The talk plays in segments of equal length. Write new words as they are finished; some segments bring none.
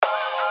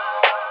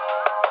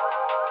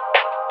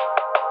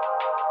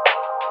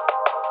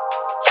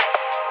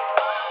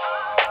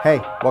Hey,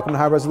 welcome to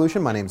High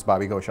Resolution. My name is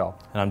Bobby Ghoshal.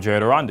 And I'm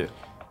Jared Arandu.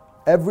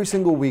 Every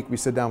single week we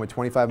sit down with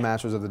 25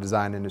 masters of the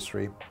design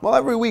industry. Well,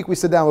 every week we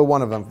sit down with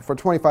one of them. For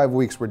 25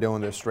 weeks we're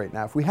doing this straight.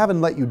 Now, if we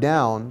haven't let you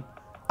down,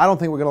 I don't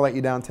think we're going to let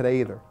you down today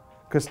either.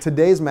 Because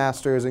today's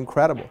master is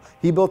incredible.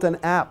 He built an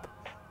app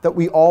that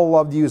we all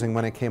loved using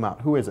when it came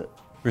out. Who is it?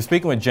 We're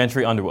speaking with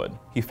Gentry Underwood.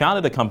 He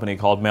founded a company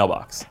called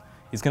Mailbox.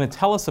 He's going to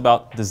tell us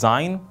about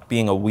design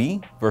being a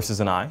we versus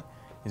an I.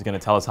 He's going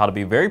to tell us how to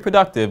be very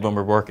productive when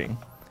we're working.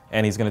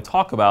 And he's going to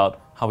talk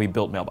about how he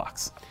built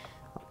Mailbox.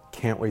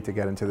 Can't wait to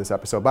get into this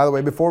episode. By the way,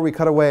 before we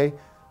cut away,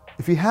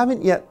 if you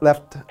haven't yet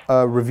left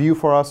a review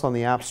for us on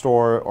the App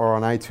Store or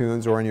on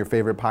iTunes or in your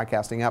favorite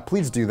podcasting app,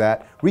 please do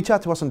that. Reach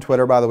out to us on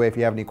Twitter, by the way, if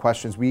you have any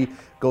questions. We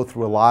go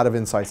through a lot of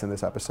insights in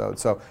this episode.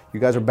 So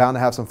you guys are bound to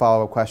have some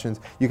follow-up questions.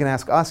 You can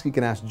ask us, you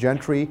can ask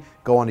Gentry,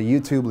 go onto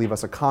YouTube, leave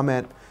us a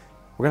comment.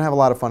 We're going to have a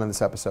lot of fun in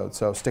this episode,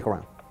 so stick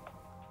around.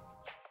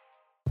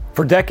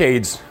 For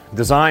decades,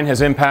 design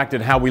has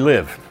impacted how we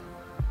live.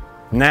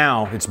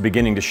 Now it's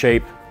beginning to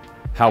shape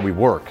how we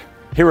work.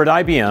 Here at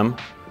IBM,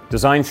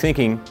 design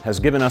thinking has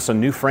given us a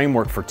new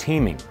framework for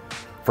teaming,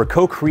 for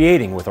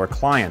co-creating with our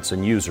clients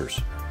and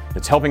users.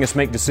 It's helping us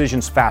make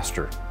decisions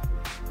faster,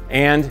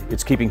 and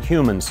it's keeping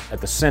humans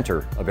at the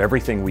center of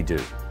everything we do.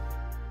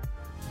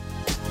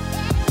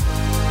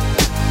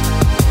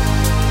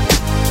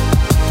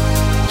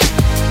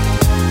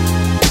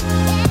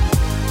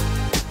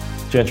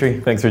 Gentry,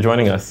 thanks for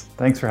joining us.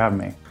 Thanks for having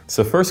me.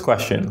 So first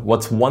question,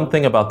 what's one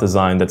thing about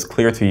design that's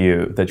clear to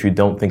you that you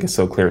don't think is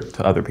so clear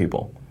to other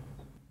people?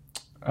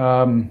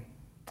 I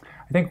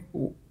think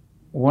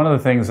one of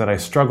the things that I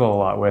struggle a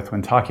lot with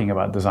when talking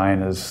about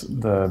design is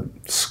the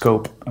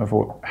scope of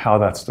how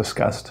that's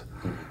discussed.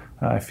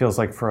 It feels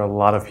like for a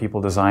lot of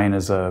people, design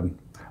is a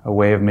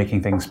way of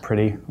making things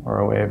pretty or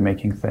a way of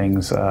making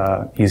things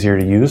easier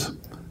to use,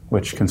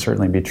 which can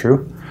certainly be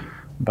true.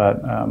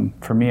 But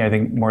for me, I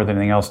think more than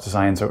anything else,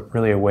 design is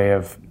really a way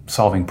of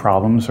solving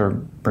problems or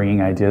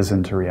bringing ideas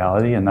into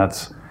reality, and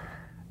that's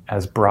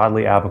as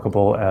broadly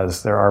applicable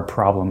as there are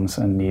problems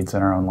and needs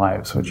in our own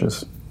lives, which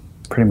is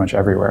pretty much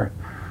everywhere.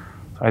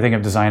 So I think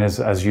of design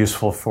as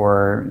useful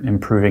for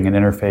improving an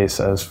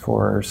interface as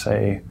for,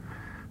 say,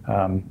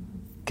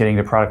 getting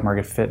to product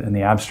market fit in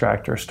the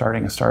abstract or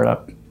starting a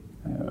startup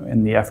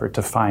in the effort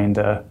to find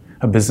a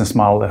business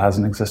model that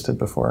hasn't existed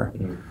before.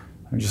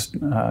 Just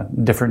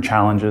different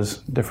challenges,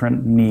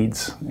 different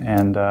needs,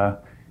 and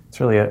it's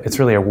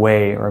really a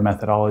way or a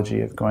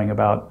methodology of going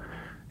about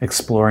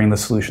exploring the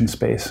solution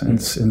space in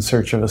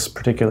search of a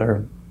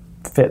particular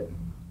fit.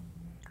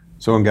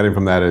 So what I'm getting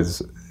from that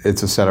is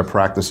it's a set of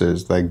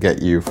practices that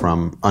get you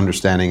from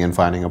understanding and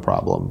finding a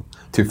problem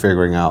to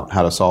figuring out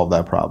how to solve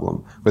that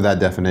problem. With that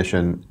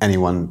definition,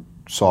 anyone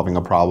solving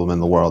a problem in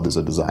the world is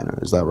a designer.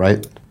 Is that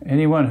right?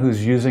 Anyone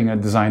who's using a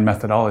design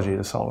methodology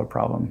to solve a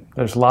problem.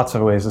 There's lots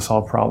of ways to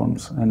solve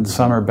problems, and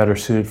some are better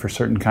suited for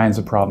certain kinds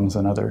of problems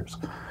than others.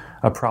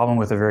 A problem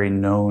with a very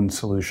known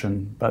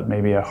solution, but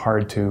maybe a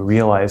hard to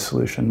realize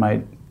solution,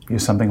 might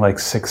use something like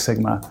Six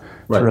Sigma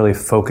to really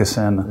focus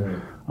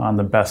in on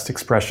the best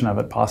expression of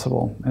it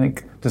possible. I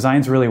think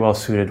design's really well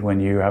suited when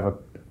you have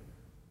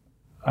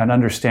an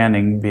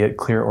understanding, be it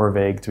clear or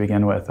vague to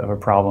begin with, of a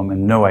problem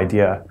and no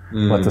idea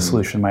what the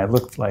solution might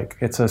look like.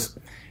 It's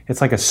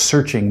like a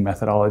searching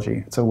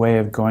methodology. It's a way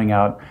of going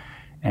out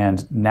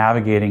and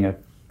navigating a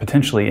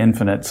potentially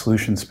infinite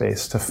solution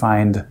space to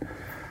find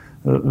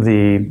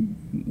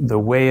the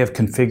way of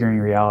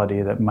configuring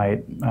reality that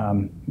might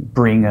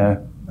bring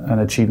an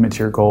achievement to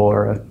your goal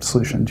or a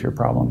solution to your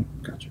problem.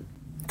 Gotcha.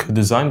 Could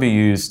design be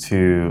used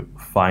to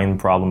find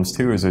problems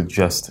too, or is it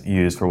just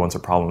used for once a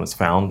problem is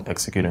found,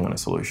 executing on a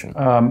solution?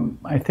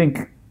 I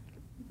think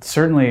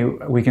certainly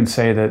we can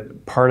say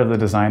that part of the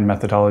design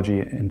methodology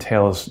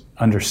entails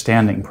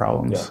understanding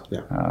problems.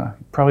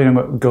 Probably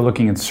don't go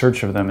looking in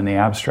search of them in the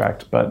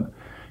abstract, but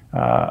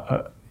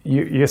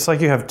it's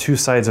like you have two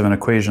sides of an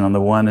equation. On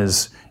the one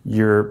is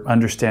your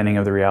understanding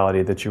of the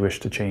reality that you wish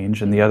to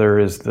change, and the other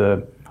is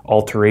the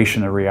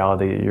alteration of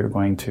reality that you're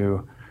going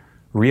to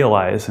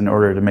realize in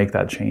order to make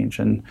that change.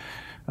 And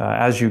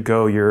as you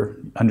go, your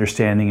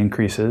understanding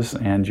increases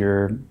and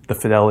the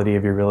fidelity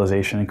of your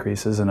realization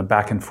increases in a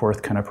back and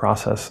forth kind of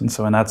process. And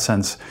so in that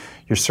sense,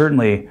 you're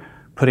certainly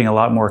putting a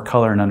lot more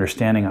color and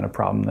understanding on a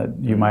problem that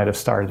you might have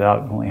started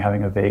out only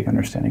having a vague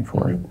understanding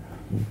for it.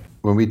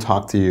 When we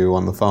talked to you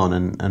on the phone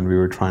and we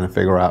were trying to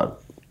figure out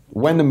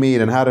when to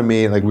meet and how to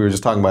meet, like we were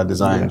just talking about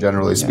design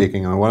generally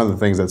speaking, and one of the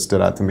things that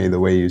stood out to me the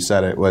way you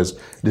said it was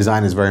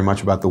design is very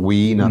much about the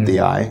we, not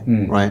the I,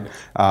 right?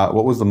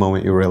 What was the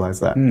moment you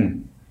realized that?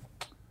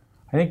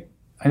 I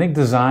think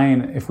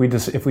design, if we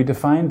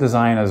define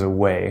design as a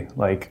way,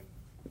 like,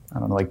 I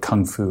don't know, like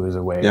Kung Fu is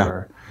a way,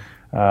 or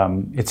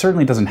it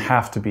certainly doesn't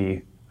have to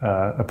be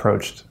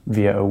approached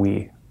via a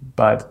we,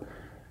 but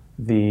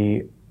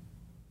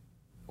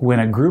when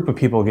a group of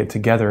people get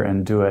together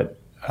and do it,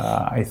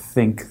 I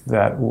think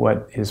that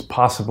what is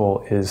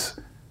possible is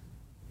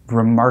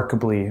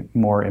remarkably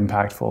more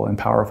impactful and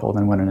powerful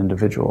than when an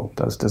individual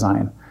does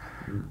design.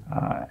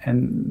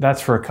 And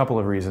that's for a couple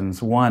of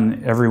reasons.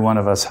 One, every one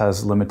of us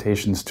has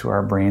limitations to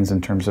our brains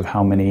in terms of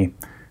how many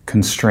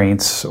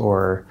constraints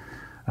or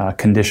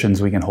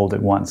conditions we can hold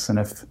at once. And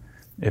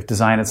if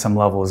design at some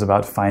level is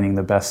about finding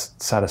the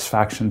best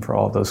satisfaction for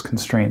all of those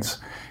constraints,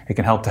 it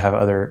can help to have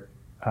other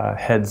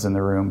heads in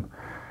the room.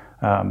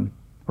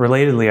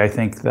 Relatedly, I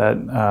think that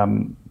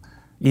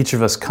each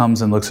of us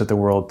comes and looks at the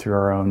world through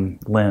our own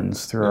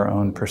lens, through our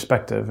own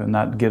perspective, and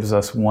that gives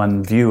us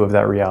one view of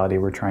that reality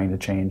we're trying to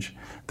change.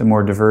 The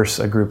more diverse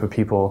a group of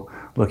people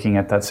looking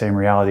at that same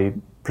reality,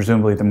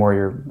 presumably the more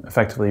you're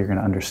going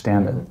to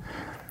understand it.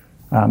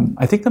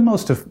 I think the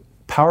most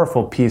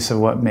powerful piece of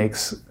what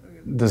makes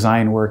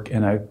design work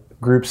in a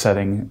group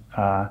setting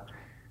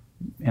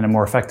in a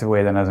more effective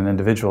way than as an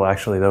individual,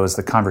 actually, though, is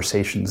the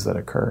conversations that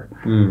occur.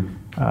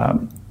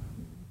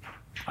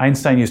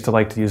 Einstein used to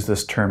like to use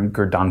this term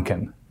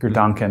Gedanken.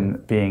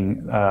 Gedanken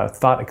being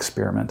thought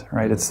experiment,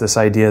 right? It's this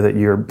idea that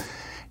you're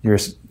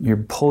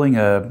pulling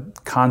a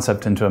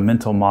concept into a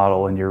mental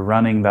model and you're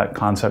running that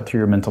concept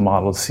through your mental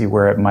model to see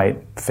where it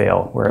might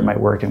fail, where it might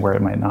work, and where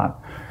it might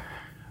not.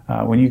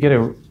 When you get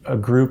a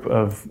group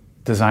of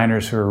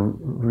designers who are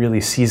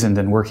really seasoned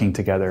in working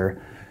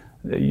together,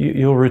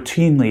 you'll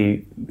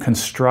routinely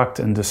construct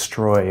and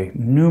destroy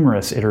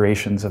numerous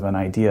iterations of an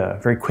idea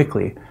very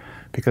quickly,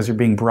 because you're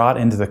being brought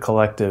into the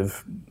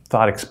collective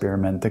thought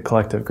experiment, the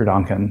collective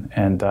Gedanken,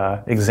 and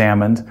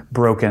examined,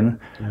 broken,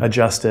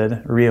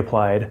 adjusted,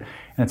 reapplied.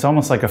 And it's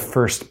almost like a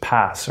first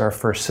pass or a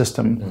first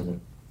system.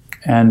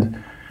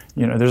 And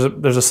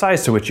there's a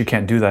size to which you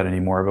can't do that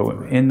anymore.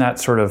 But in that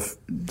sort of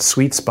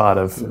sweet spot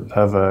of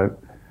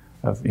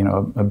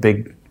a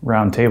big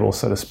round table,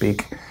 so to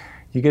speak,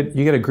 you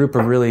get a group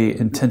of really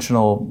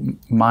intentional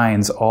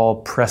minds all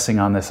pressing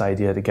on this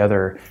idea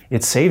together.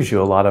 It saves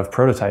you a lot of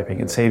prototyping.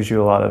 It saves you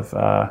a lot of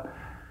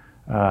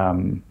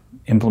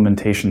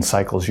implementation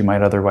cycles you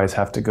might otherwise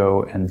have to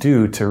go and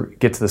do to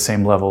get to the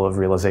same level of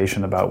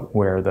realization about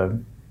where the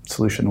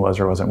solution was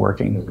or wasn't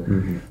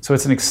working. So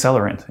it's an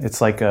accelerant. It's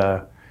like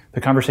the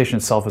conversation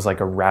itself is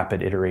like a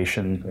rapid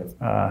iteration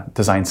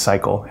design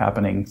cycle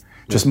happening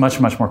just much,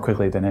 much more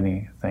quickly than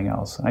anything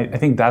else. I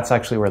think that's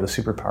actually where the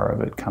superpower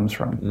of it comes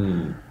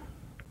from.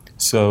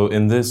 So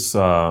in this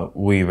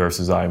we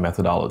versus I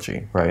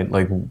methodology, right?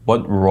 Like,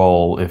 what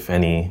role, if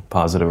any,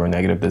 positive or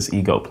negative, does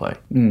ego play?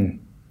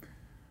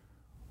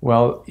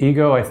 Well,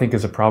 ego, I think,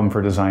 is a problem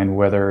for design,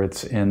 whether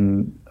it's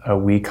in a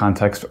we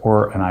context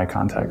or an I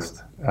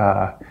context.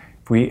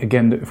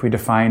 If we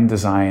define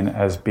design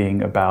as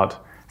being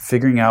about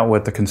figuring out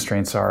what the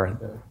constraints are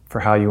for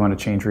how you want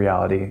to change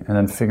reality, and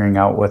then figuring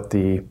out what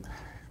the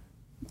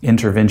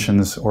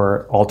interventions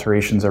or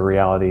alterations of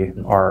reality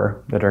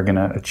are that are going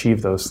to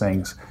achieve those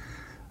things.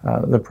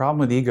 The problem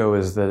with ego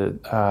is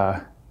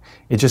that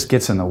it just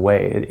gets in the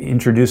way. It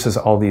introduces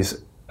all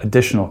these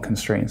additional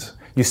constraints.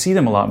 You see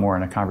them a lot more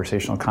in a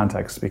conversational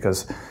context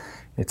because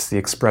it's the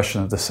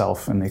expression of the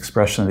self and the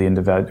expression of the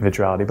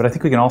individuality. But I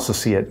think we can also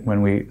see it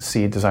when we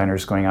see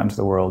designers going out into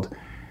the world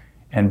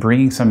and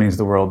bringing something into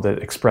the world that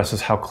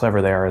expresses how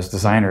clever they are as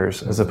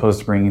designers, as opposed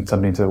to bringing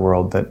something to the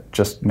world that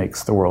just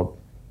makes the world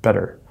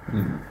better.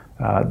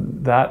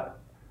 That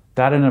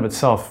in of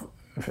itself,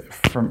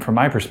 from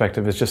my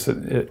perspective, is just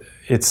that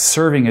it's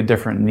serving a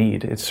different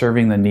need. It's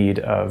serving the need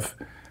of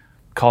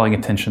calling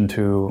attention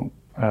to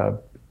a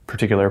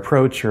particular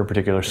approach or a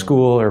particular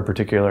school or a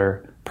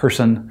particular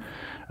person,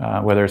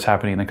 whether it's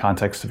happening in the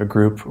context of a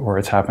group or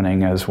it's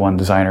happening as one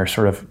designer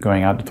sort of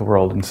going out into the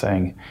world and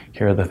saying,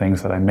 here are the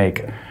things that I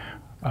make.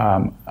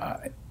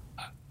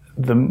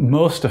 The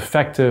most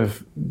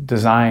effective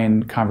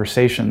design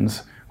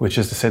conversations, which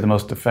is to say the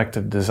most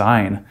effective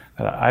design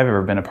that I've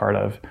ever been a part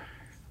of,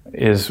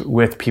 is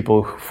with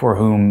people for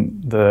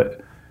whom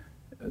the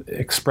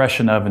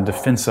expression of and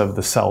defense of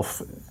the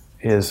self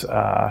is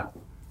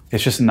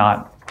it's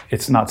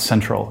not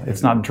central.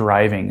 It's not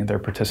driving their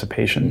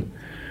participation.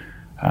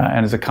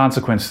 And as a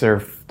consequence,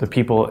 the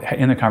people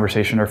in the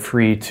conversation are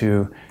free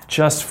to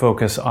just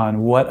focus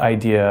on what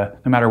idea,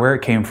 no matter where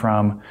it came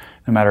from,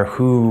 no matter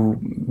who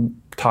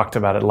talked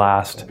about it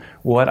last,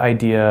 what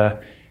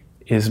idea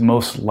is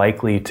most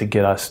likely to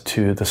get us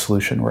to the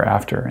solution we're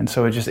after. And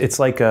so it's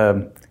like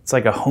a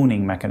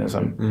honing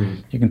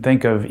mechanism. You can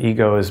think of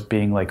ego as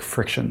being like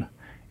friction.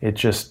 It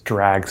just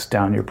drags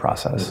down your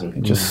process.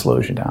 It just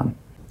slows you down.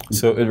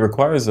 So it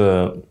requires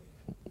a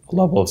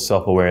level of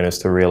self-awareness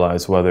to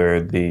realize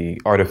whether the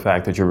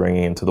artifact that you're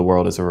bringing into the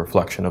world is a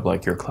reflection of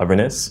like your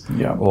cleverness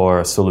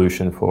or a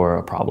solution for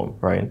a problem,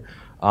 right?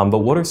 But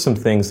what are some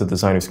things that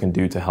designers can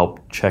do to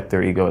help check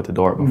their ego at the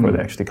door before they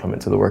actually come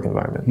into the work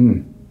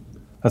environment?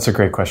 That's a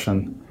great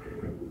question.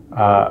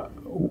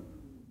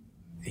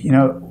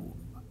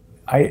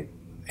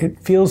 It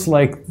feels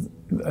like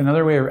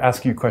another way of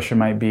asking your question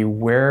might be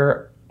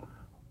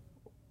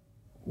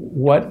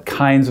what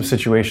kinds of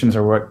situations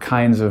or what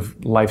kinds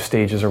of life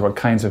stages or what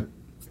kinds of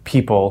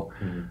people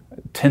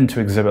tend to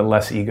exhibit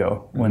less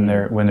ego when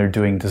they're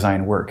doing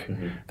design work.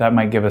 That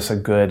might give us a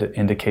good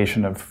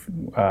indication of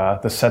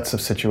the sets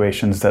of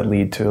situations that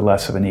lead to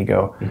less of an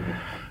ego.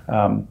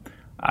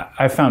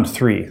 I found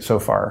three so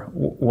far.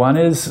 One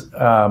is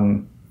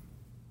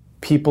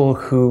people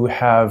who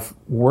have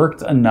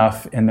worked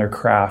enough in their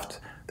craft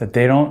that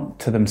they don't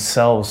to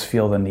themselves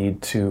feel the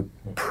need to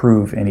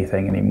prove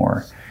anything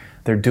anymore.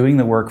 They're doing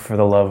the work for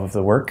the love of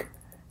the work,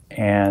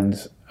 and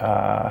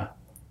that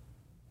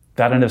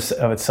in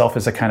of itself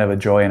is a kind of a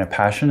joy and a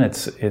passion.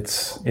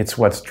 It's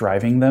what's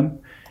driving them.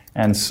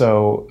 And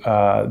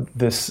so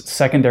this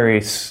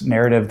secondary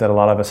narrative that a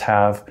lot of us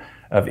have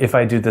of if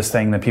I do this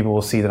thing, then people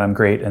will see that I'm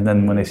great, and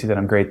then when they see that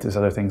I'm great, these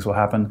other things will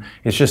happen.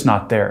 It's just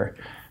not there.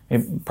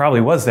 It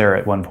probably was there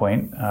at one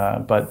point,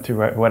 but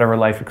through whatever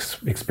life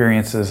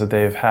experiences that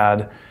they've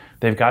had,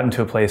 they've gotten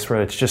to a place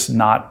where it's just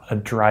not a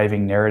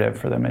driving narrative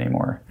for them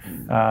anymore,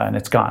 and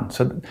it's gone.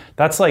 So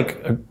that's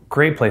like a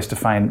great place to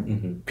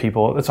find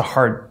people. It's a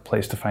hard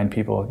place to find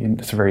people.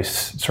 It's a very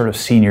sort of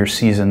senior,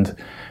 seasoned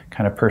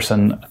kind of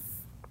person.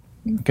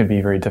 It can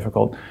be very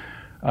difficult.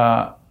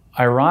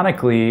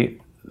 Ironically,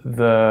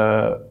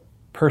 the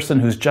person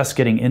who's just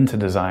getting into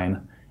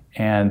design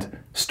and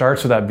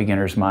starts with that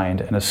beginner's mind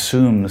and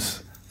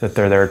assumes that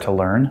they're there to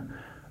learn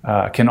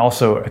can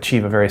also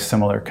achieve a very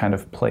similar kind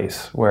of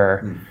place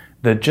where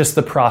just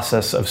the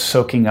process of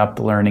soaking up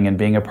the learning and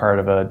being a part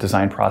of a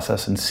design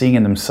process and seeing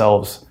in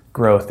themselves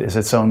growth is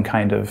its own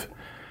kind of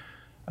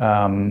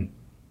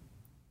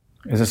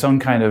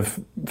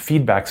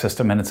feedback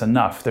system, and it's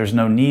enough. There's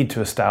no need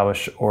to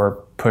establish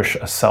or push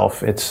a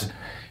self.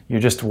 You're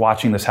just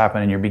watching this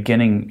happen, and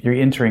you're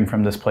entering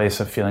from this place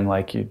of feeling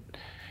like you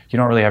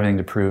don't really have anything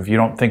to prove. You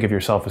don't think of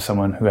yourself as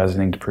someone who has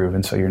anything to prove,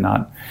 and so you're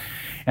not.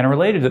 And a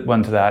related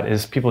one to that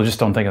is people just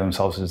don't think of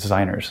themselves as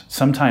designers.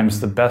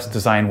 Sometimes the best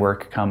design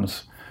work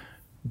comes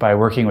by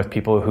working with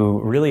people who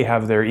really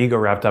have their ego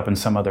wrapped up in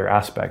some other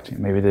aspect.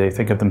 Maybe they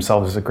think of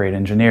themselves as a great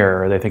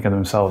engineer, or they think of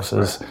themselves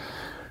as,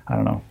 I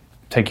don't know,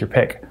 take your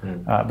pick.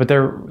 But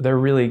they're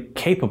really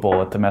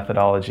capable at the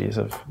methodologies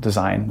of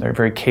design. They're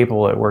very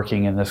capable at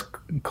working in this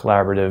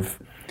collaborative,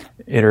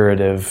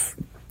 iterative,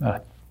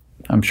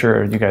 I'm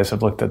sure you guys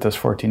have looked at this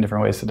 14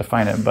 different ways to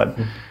define it, but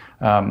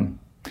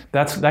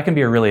that can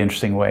be a really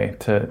interesting way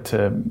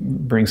to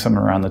bring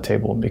someone around the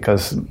table,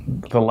 because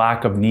the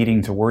lack of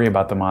needing to worry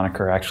about the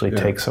moniker actually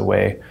takes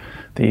away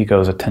the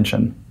ego's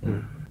attention.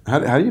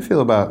 How do you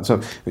feel about,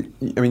 so,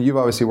 I mean, you've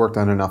obviously worked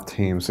on enough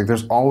teams. Like,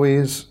 there's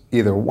always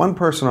either one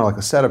person or like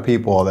a set of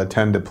people that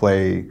tend to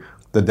play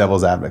the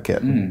devil's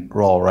advocate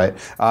role, right?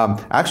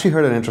 I actually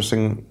heard an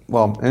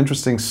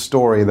interesting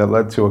story that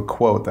led to a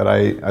quote that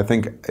I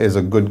think is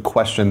a good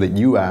question that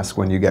you ask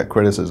when you get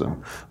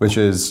criticism, which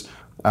is,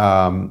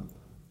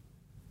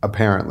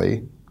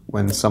 apparently,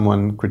 when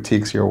someone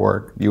critiques your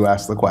work, you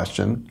ask the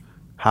question,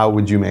 how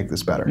would you make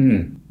this better,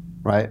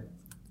 right?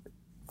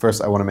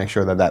 First, I want to make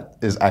sure that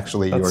is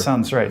actually That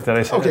sounds right. Did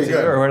I say that to you,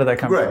 or where did that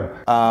come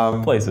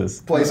from?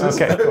 Places.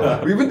 Okay.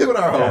 We've been doing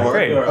our homework.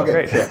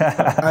 Great.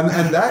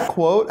 And that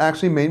quote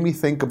actually made me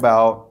think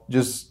about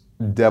just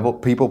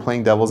people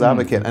playing devil's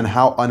advocate and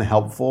how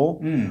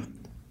unhelpful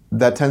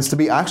that tends to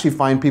be. I actually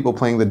find people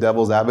playing the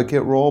devil's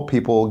advocate role,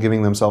 people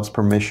giving themselves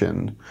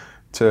permission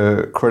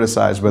to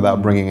criticize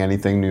without bringing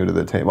anything new to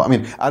the table. I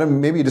mean,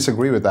 maybe you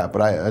disagree with that,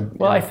 but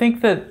I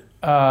think that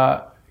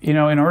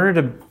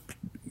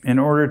in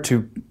order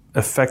to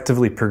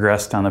effectively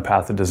progress down the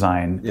path of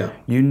design,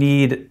 you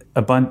need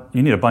a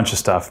bunch of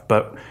stuff,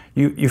 but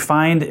you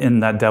find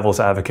in that devil's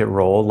advocate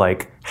role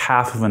like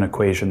half of an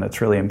equation that's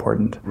really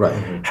important.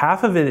 Right.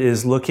 Half of it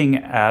is looking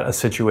at a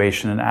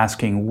situation and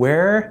asking,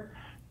 where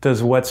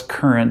does what's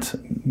current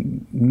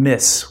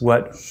miss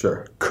what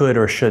could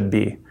or should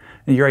be?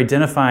 And you're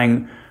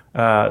identifying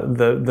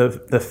the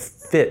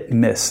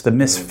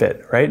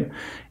misfit, right?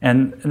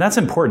 And that's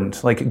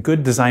important. Like, a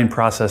good design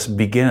process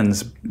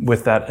begins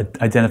with that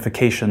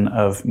identification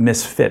of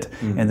misfit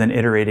and then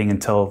iterating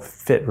until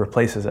fit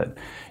replaces it.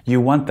 You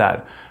want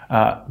that.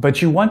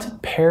 But you want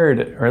it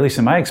paired, or at least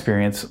in my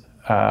experience,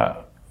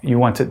 you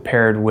want it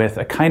paired with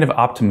a kind of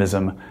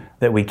optimism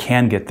that we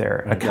can get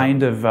there, a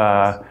kind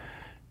of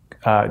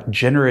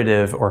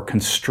generative or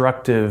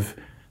constructive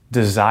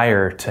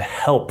desire to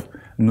help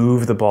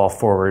move the ball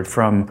forward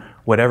from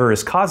whatever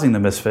is causing the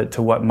misfit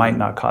to what might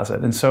not cause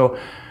it. And so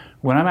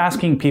when I'm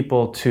asking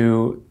people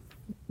to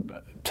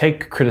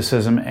take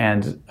criticism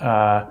and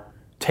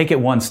take it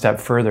one step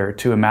further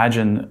to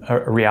imagine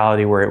a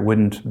reality where it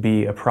wouldn't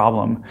be a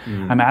problem,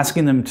 I'm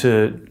asking them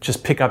to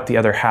just pick up the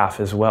other half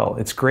as well.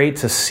 It's great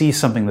to see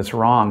something that's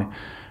wrong.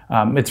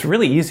 It's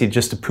really easy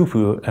just to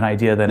poo-poo an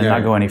idea then and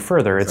not go any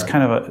further. It's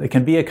it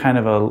can be a kind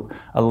of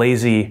a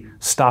lazy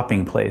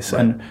stopping place.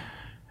 Right. And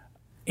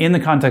in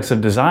the context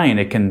of design,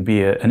 it can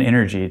be an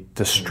energy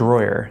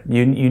destroyer.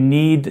 You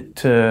need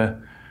to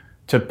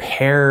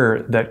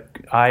pair that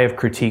eye of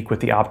critique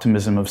with the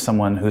optimism of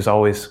someone who's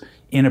always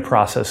in a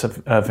process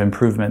of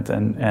improvement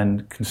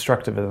and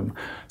constructivism.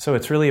 So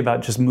it's really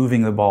about just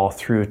moving the ball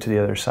through to the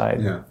other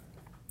side. Yeah.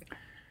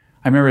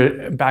 I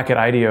remember back at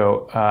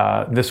IDEO,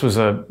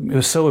 it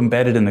was so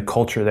embedded in the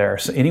culture there.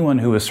 So anyone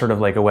who was sort of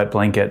like a wet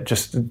blanket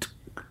just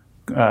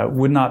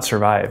would not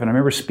survive. And I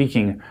remember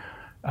speaking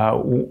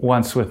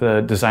once with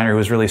a designer who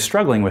was really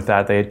struggling with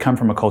that. They had come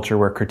from a culture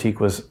where critique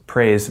was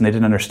praised, and they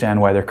didn't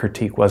understand why their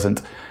critique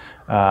wasn't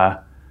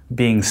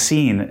being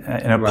seen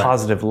in a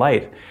positive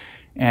light.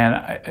 And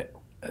I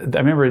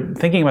remember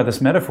thinking about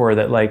this metaphor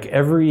that like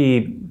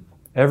every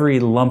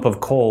lump of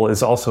coal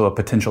is also a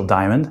potential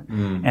diamond.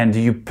 And do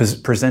you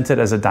present it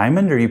as a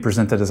diamond or you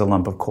present it as a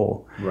lump of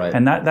coal? Right.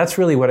 And that's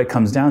really what it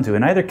comes down to.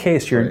 In either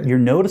case, you're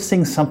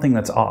noticing something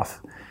that's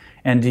off.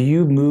 And do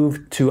you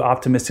move to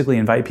optimistically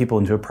invite people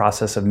into a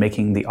process of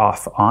making the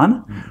off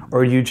on?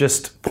 Or you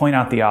just point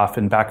out the off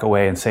and back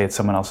away and say it's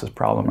someone else's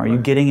problem? Are you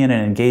getting in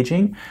and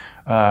engaging?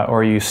 Or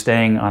are you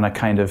staying on a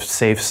kind of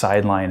safe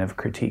sideline of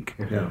critique?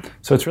 Yeah.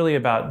 So it's really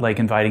about like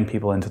inviting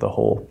people into the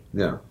whole.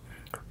 Yeah.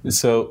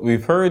 So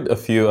we've heard a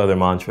few other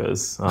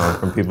mantras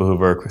from people who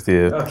work with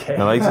you. Okay.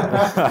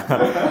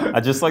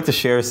 I'd just like to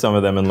share some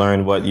of them and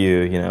learn what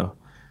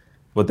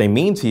what they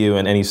mean to you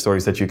and any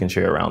stories that you can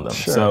share around them.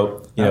 Sure.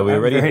 So, we I'm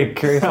very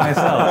curious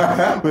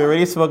myself. we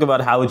already spoke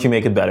about how would you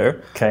make it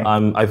better. Okay.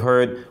 I've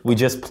heard we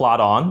just plot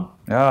on.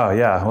 Oh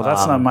yeah, well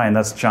that's not mine,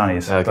 that's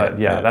Johnny's. Okay. But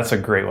yeah, that's a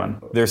great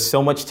one. There's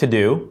so much to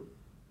do.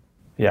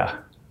 Yeah,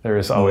 there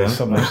is always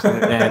so much to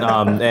do.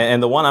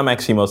 And the one I'm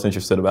actually most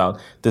interested about,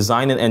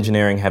 design and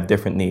engineering have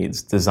different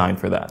needs. Design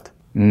for that.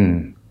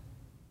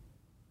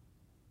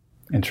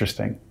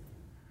 Interesting.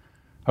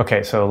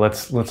 Okay, so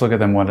let's look at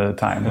them one at a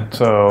time.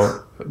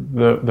 So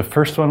the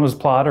first one was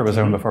plot, or was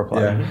there one before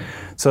plot? Yeah.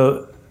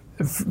 So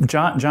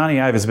Johnny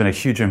Ive has been a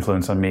huge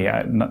influence on me.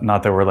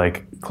 Not that we're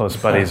like close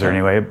buddies or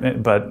anyway,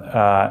 but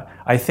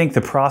I think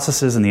the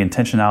processes and the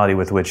intentionality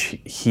with which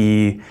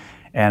he,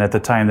 and at the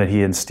time that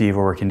he and Steve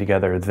were working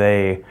together,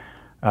 they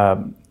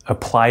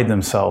applied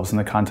themselves in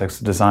the context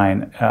of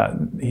design.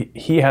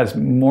 He has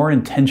more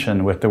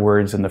intention with the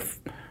words and the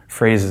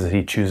phrases that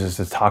he chooses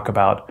to talk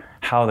about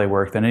how they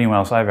work than anyone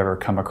else I've ever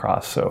come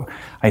across. So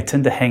I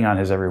tend to hang on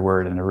his every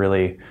word in a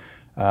really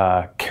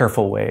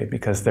careful way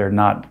because they're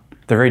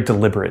very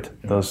deliberate,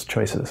 those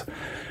choices.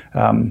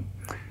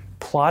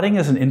 Plotting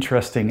is an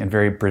interesting and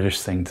very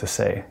British thing to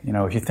say.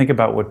 If you think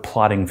about what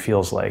plotting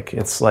feels like,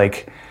 it's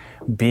like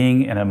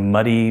being in a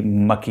muddy,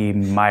 mucky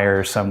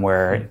mire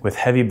somewhere with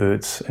heavy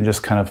boots and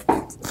just kind of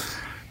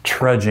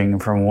trudging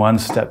from one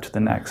step to the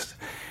next.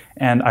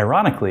 And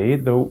ironically,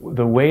 the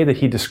way that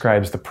he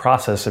describes the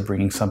process of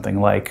bringing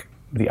something like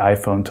the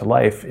iPhone to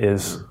life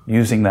is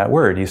using that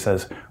word. He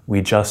says, we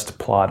just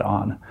plod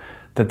on.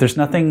 That there's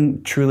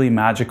nothing truly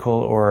magical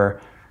or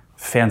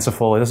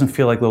fanciful. It doesn't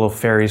feel like little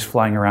fairies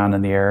flying around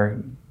in the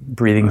air,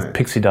 breathing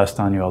pixie dust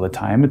on you all the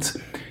time.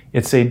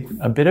 It's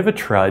a bit of a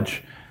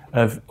trudge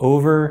of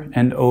over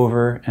and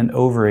over and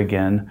over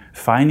again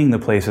finding the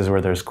places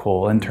where there's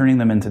coal and turning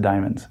them into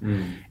diamonds.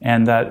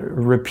 And that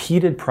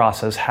repeated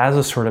process has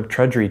a sort of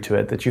trudgery to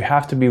it that you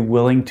have to be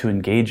willing to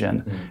engage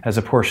in as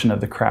a portion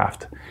of the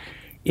craft.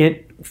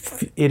 It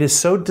is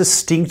so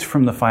distinct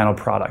from the final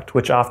product,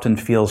 which often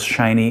feels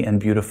shiny and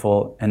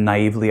beautiful and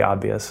naively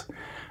obvious,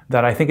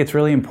 that I think it's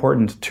really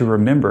important to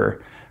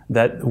remember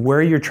that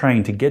where you're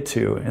trying to get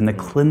to and the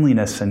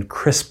cleanliness and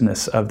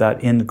crispness of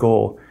that end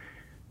goal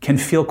can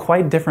feel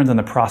quite different than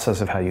the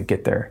process of how you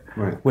get there,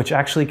 which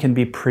actually can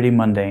be pretty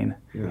mundane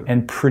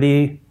and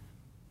pretty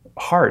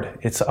hard.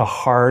 It's a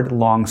hard,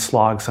 long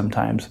slog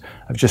sometimes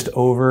of just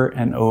over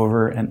and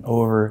over and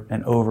over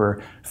and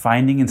over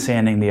finding and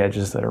sanding the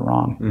edges that are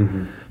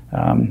wrong.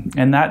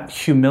 And that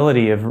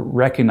humility of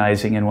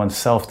recognizing in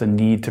oneself the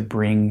need to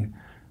bring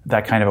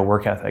that kind of a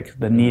work ethic,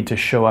 the need to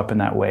show up in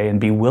that way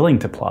and be willing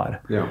to plod.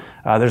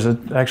 There's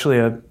actually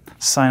a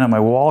sign on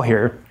my wall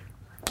here,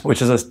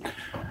 which is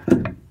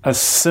a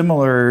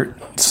similar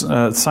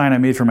sign I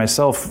made for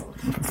myself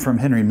from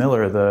Henry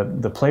Miller,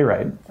 the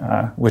playwright,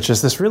 which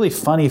is this really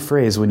funny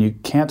phrase, when you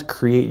can't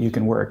create, you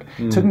can work.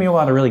 It took me a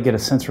while to really get a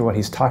sense for what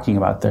he's talking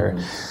about there.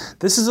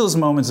 This is those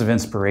moments of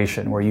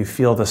inspiration where you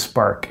feel the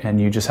spark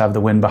and you just have the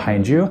wind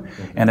behind you,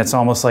 and it's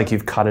almost like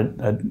you've caught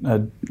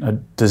a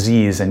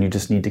disease and you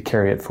just need to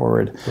carry it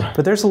forward.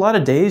 But there's a lot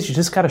of days you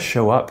just got to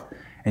show up.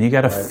 And you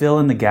got to fill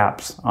in the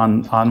gaps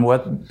on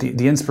what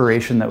the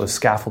inspiration that was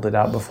scaffolded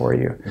out before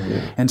you.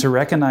 And to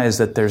recognize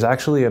that there's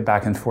actually a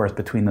back and forth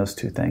between those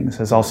two things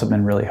has also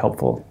been really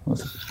helpful.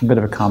 It's a bit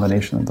of a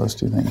combination of those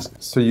two things.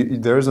 So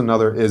there's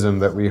another ism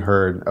that we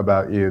heard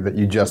about you that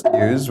you just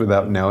used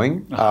without knowing,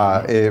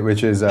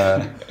 which is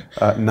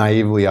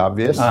naively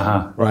obvious,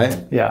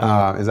 right?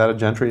 Yeah. Is that a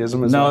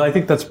Gentryism? No, I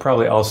think that's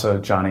probably also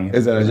Johnny.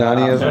 Is that a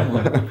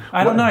Johnnyism?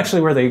 I don't know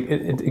actually where they...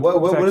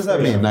 What does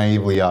that mean,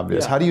 naively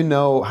obvious? How do you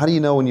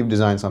know when you've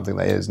designed something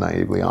that is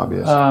naively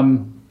obvious?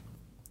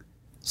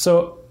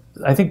 So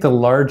I think the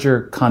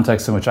larger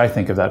context in which I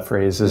think of that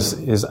phrase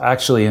is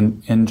actually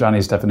in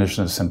Johnny's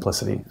definition of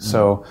simplicity.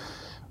 So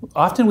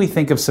often we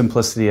think of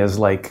simplicity as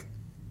like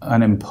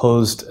an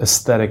imposed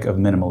aesthetic of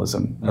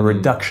minimalism, a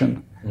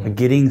reduction, a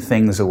getting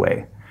things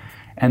away.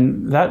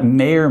 And that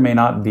may or may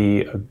not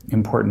be an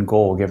important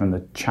goal given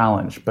the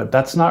challenge, but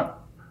that's not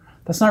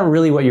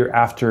really what you're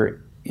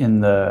after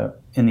in the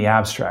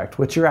abstract.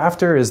 What you're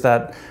after is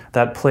that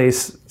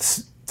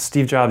place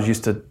Steve Jobs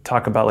used to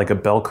talk about like a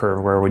bell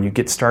curve, where when you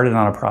get started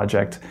on a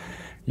project,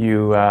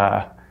 you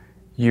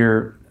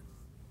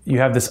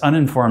have this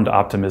uninformed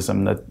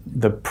optimism that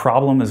the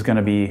problem is going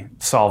to be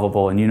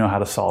solvable and you know how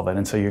to solve it,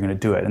 and so you're going to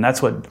do it. And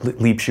that's what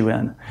leaps you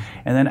in.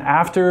 And then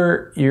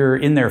after you're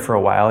in there for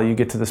a while, you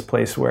get to this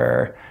place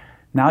where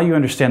now you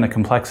understand the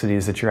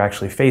complexities that you're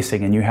actually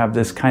facing, and you have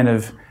this kind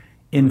of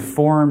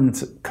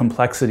informed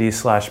complexity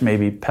 /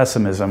 maybe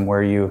pessimism,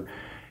 where you're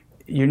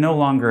no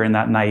longer in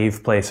that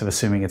naive place of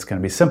assuming it's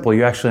going to be simple.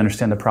 You actually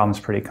understand the problem's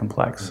pretty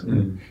complex.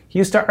 Mm-hmm. He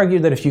used to argue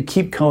that if you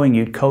keep going,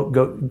 you'd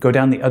go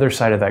down the other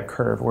side of that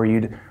curve, where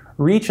you'd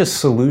reach a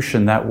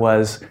solution that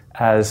was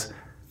as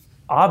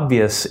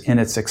obvious in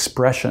its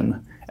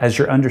expression as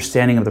your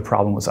understanding of the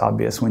problem was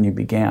obvious when you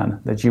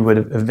began, that you would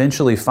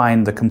eventually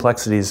find the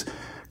complexities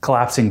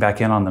collapsing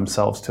back in on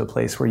themselves to a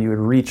place where you would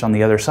reach on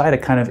the other side a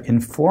kind of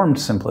informed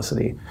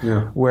simplicity,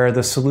 where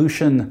the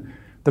solution,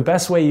 the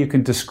best way you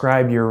can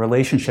describe your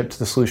relationship to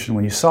the solution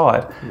when you saw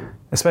it,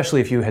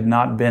 especially if you had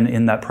not been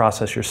in that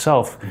process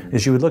yourself,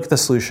 is you would look at the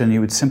solution and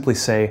you would simply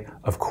say,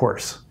 of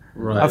course.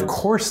 Right. Of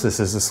course this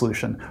is the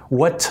solution.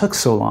 What took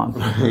so long?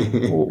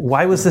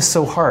 Why was this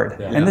so hard?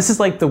 Yeah. And this is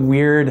like the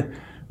weird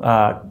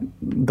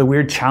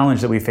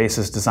challenge that we face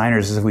as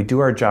designers, is if we do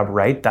our job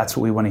right, that's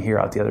what we want to hear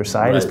out the other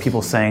side, is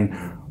people saying,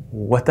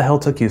 what the hell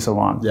took you so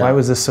long? Yeah. Why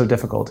was this so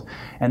difficult?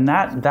 And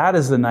that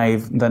is the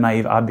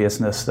naive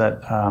obviousness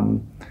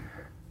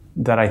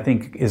that I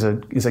think is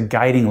a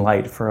guiding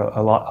light for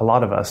a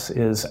lot of us,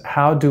 is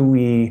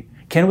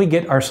can we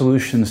get our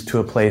solutions to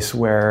a place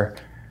where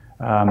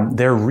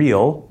they're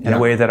real in a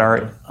way that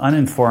our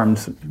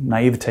uninformed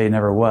naivete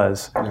never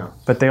was,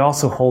 but they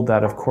also hold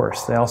that, of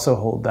course. They also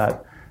hold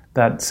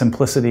that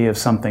simplicity of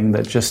something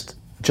that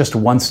just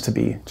wants to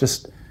be,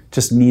 just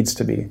needs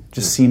to be,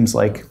 just seems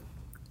like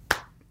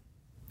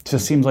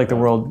the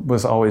world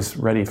was always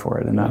ready for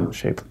it in that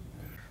shape.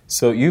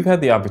 So you've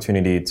had the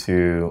opportunity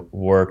to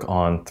work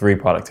on 3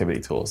 productivity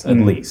tools, at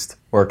least: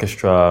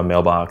 Orchestra,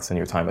 Mailbox, and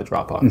your time at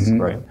Dropbox,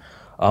 right?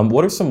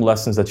 What are some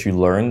lessons that you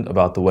learned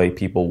about the way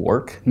people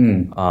work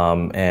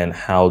and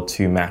how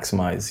to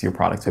maximize your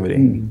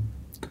productivity?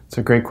 It's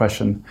a great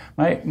question.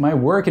 My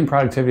work in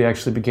productivity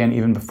actually began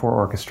even before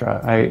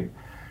Orchestra.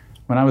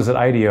 When I was at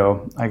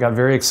IDEO, I got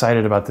very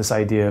excited about this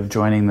idea of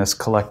joining this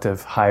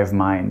collective hive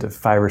mind of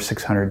 500 or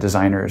 600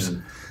 designers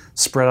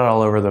spread out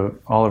all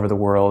over the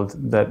world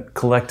that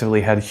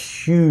collectively had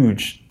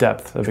huge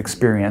depth of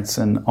experience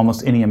in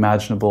almost any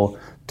imaginable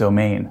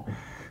domain.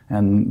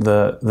 And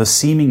the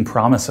seeming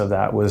promise of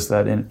that was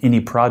that in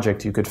any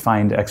project you could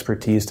find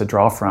expertise to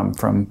draw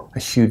from a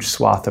huge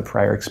swath of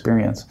prior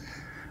experience.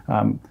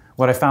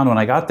 What I found when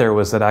I got there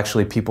was that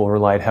actually people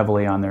relied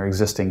heavily on their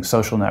existing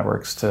social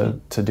networks to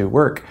do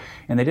work,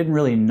 and they didn't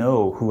really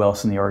know who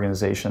else in the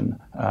organization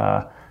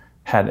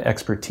had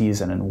expertise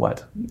and in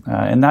what.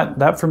 And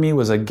that for me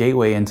was a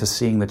gateway into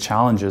seeing the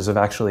challenges of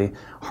actually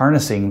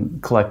harnessing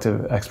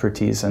collective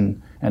expertise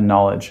and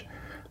knowledge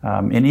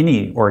in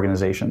any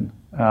organization.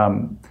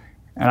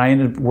 And I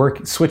ended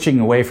up switching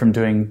away from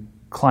doing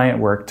client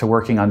work to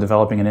working on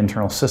developing an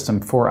internal system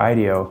for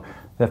IDEO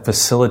that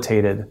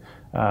facilitated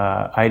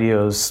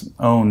IDEO's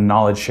own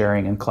knowledge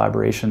sharing and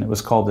collaboration. It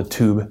was called the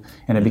Tube,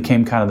 and it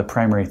became kind of the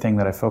primary thing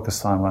that I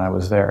focused on when I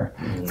was there.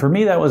 For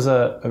me, that was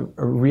a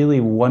really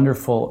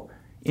wonderful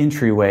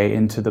entryway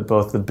into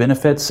both the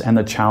benefits and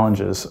the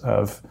challenges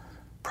of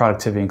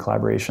productivity and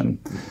collaboration.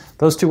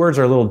 Those 2 words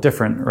are a little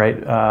different,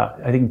 right?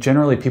 I think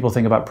generally people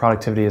think about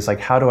productivity as like,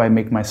 how do I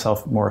make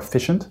myself more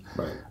efficient?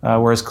 Right.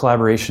 Whereas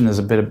collaboration is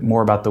a bit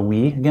more about the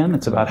we again.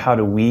 It's about how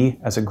do we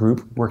as a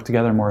group work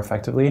together more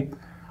effectively.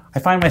 I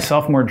find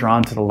myself more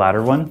drawn to the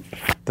latter one.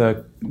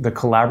 The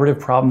collaborative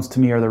problems to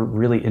me are the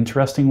really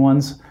interesting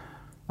ones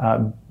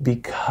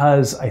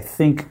because I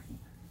think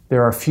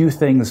there are few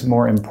things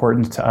more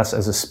important to us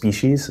as a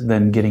species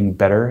than getting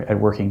better at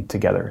working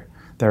together.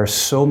 There are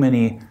so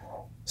many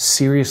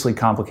seriously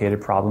complicated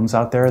problems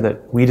out there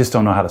that we just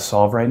don't know how to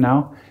solve right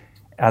now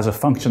as a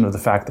function of the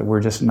fact that we're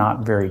just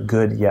not very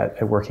good yet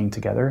at working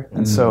together.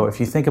 And so if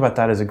you think about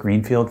that as a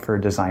greenfield for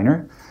a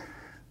designer,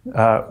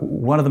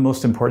 one of the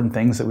most important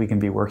things that we can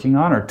be working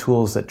on are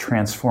tools that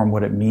transform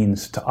what it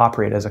means to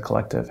operate as a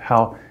collective,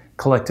 how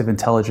collective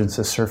intelligence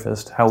is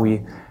surfaced, how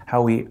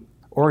we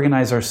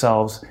organize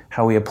ourselves,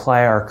 how we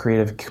apply our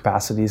creative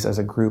capacities as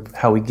a group,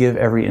 how we give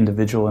every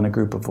individual in a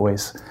group a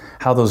voice,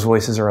 how those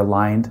voices are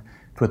aligned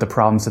with the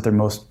problems that they're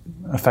most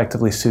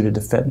effectively suited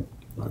to fit.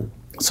 Right.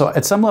 So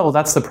at some level,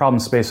 that's the problem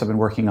space I've been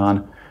working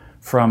on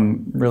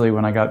from really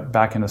when I got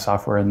back into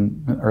software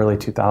in the early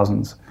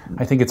 2000s.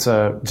 I think it's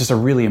just a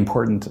really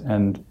important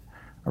and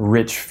a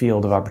rich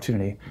field of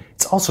opportunity.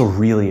 It's also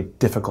really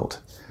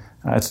difficult.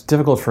 It's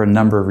difficult for a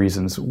number of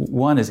reasons.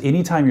 One is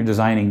anytime you're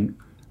designing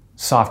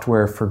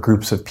software for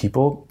groups of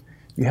people,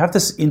 you have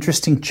this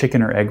interesting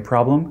chicken or egg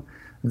problem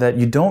that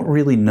you don't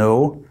really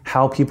know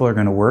how people are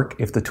going to work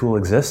if the tool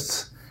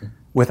exists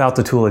without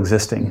the tool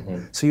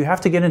existing. So you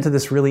have to get into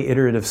this really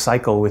iterative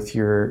cycle with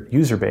your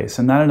user base,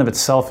 and that in of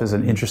itself is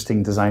an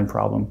interesting design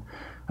problem.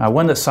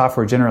 One that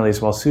software generally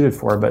is well suited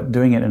for, but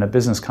doing it in a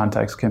business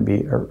context can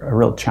be a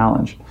real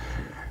challenge.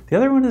 The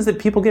other one is that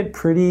people get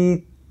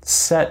pretty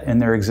set in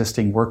their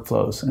existing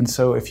workflows. And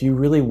so if you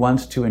really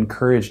want to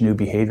encourage new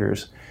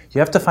behaviors, you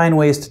have to find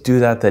ways to do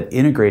that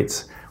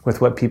integrates with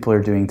what people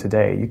are doing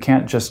today. You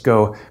can't just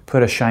go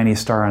put a shiny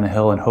star on a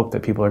hill and hope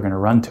that people are going to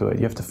run to it.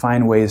 You have to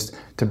find ways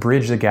to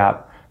bridge the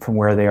gap from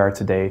where they are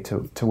today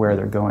to where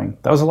they're going.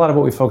 That was a lot of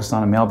what we focused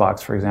on in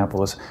Mailbox, for example,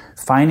 was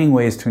finding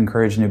ways to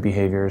encourage new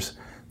behaviors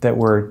that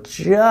were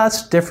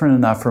just different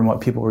enough from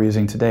what people were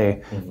using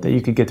today that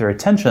you could get their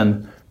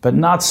attention, but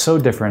not so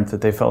different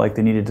that they felt like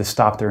they needed to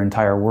stop their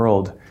entire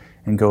world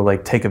and go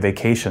like take a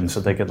vacation so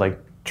they could like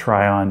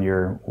try on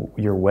your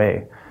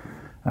way.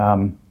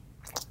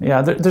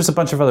 There's a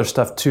bunch of other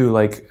stuff too,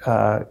 like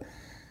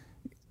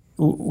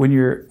when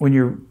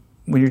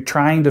you're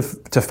trying to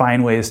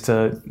find ways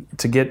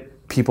to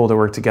get people to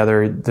work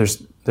together,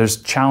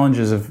 there's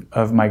challenges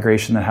of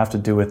migration that have to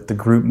do with the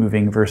group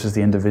moving versus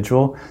the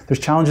individual. There's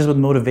challenges with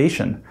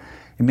motivation.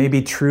 It may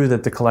be true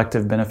that the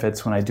collective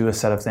benefits when I do a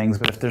set of things,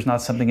 but if there's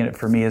not something in it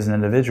for me as an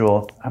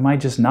individual, I might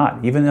just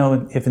not. Even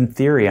though if in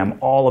theory I'm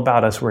all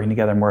about us working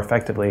together more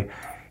effectively,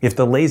 if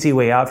the lazy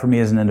way out for me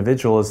as an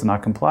individual is to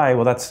not comply,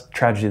 well, that's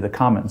tragedy of the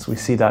commons. We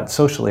see that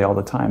socially all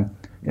the time.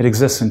 It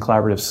exists in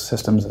collaborative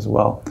systems as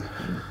well.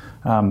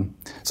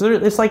 So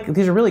it's like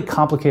these are really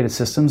complicated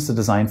systems to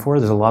design for.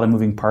 There's a lot of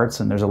moving parts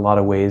and there's a lot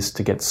of ways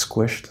to get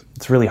squished.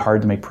 It's really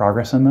hard to make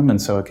progress in them,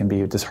 and so it can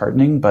be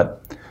disheartening.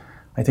 But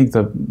I think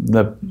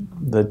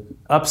the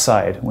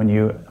upside when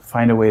you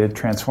find a way to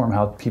transform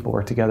how people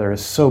work together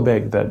is so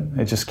big that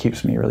it just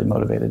keeps me really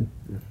motivated.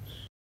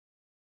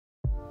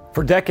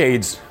 For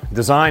decades,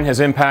 design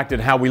has impacted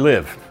how we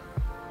live.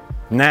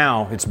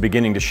 Now it's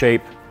beginning to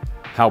shape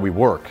how we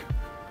work.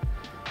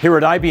 Here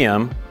at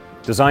IBM,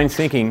 design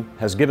thinking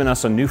has given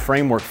us a new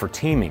framework for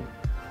teaming,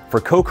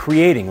 for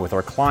co-creating with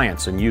our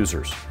clients and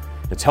users.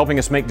 It's helping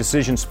us make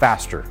decisions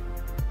faster,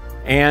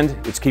 and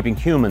it's keeping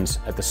humans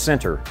at the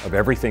center of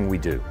everything we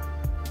do.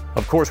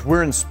 Of course,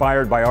 we're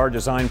inspired by our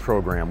design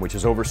program, which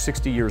is over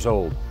 60 years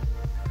old.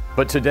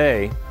 But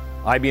today,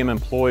 IBM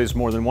employs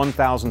more than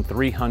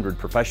 1,300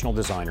 professional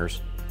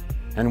designers,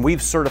 and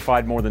we've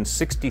certified more than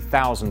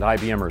 60,000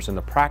 IBMers in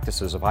the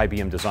practices of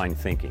IBM design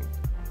thinking.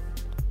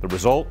 The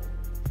result?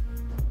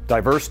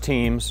 Diverse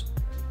teams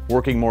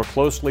working more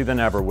closely than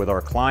ever with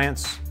our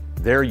clients,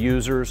 their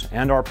users,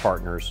 and our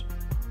partners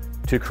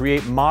to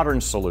create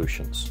modern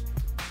solutions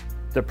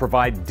that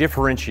provide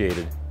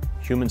differentiated,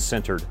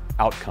 human-centered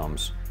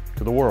outcomes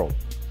to the world.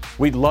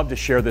 We'd love to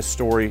share this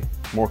story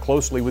more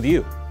closely with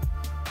you,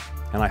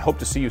 and I hope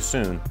to see you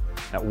soon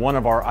at one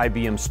of our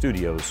IBM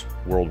studios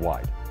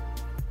worldwide.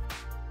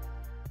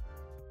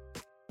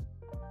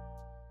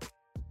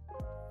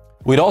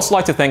 We'd also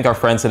like to thank our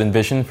friends at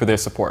Envision for their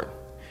support.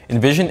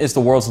 Envision is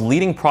the world's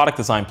leading product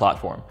design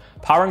platform,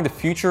 powering the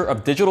future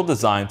of digital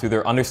design through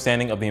their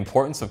understanding of the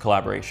importance of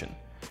collaboration.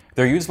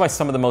 They're used by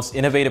some of the most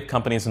innovative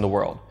companies in the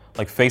world,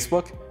 like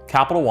Facebook,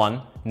 Capital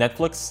One,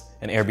 Netflix,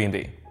 and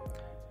Airbnb.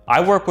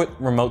 I work with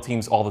remote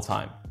teams all the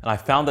time, and I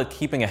found that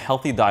keeping a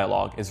healthy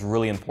dialogue is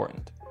really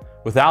important.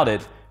 Without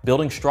it,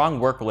 building strong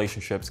work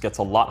relationships gets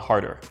a lot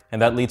harder,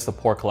 and that leads to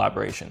poor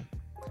collaboration.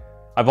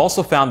 I've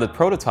also found that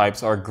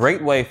prototypes are a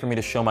great way for me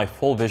to show my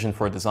full vision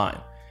for a design,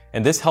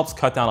 and this helps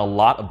cut down a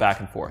lot of back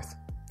and forth.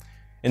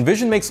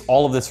 Envision makes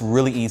all of this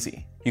really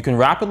easy. You can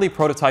rapidly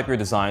prototype your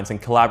designs and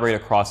collaborate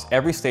across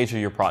every stage of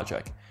your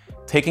project,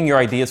 taking your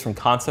ideas from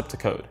concept to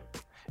code.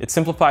 It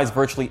simplifies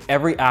virtually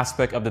every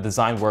aspect of the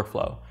design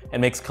workflow and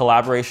makes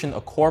collaboration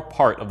a core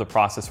part of the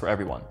process for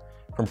everyone,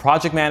 from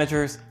project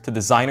managers to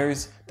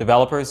designers,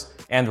 developers,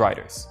 and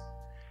writers.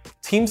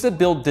 Teams that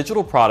build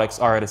digital products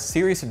are at a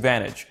serious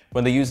advantage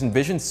when they use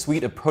Envision's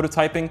suite of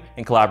prototyping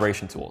and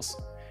collaboration tools.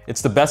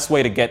 It's the best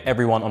way to get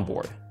everyone on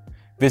board.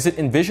 Visit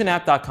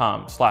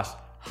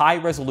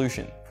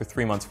envisionapp.com/high-resolution for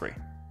 3 months free.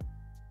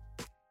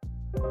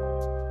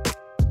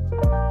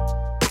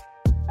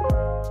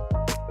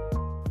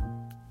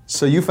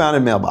 So you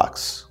founded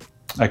Mailbox.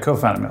 I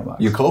co-founded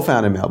Mailbox. You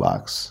co-founded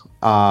Mailbox.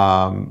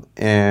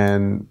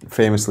 And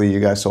famously, you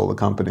guys sold the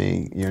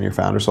company, you and your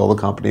founder sold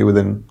the company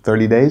within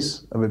 30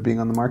 days of it being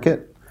on the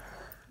market?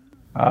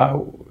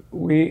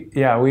 We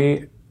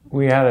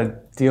had a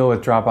deal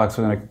with Dropbox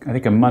within, I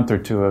think, a month or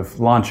two of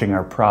launching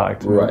our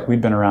product. Right.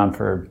 We'd been around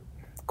for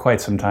quite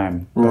some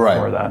time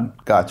before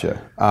that. Gotcha.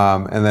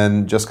 And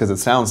then just because it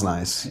sounds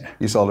nice,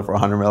 you sold it for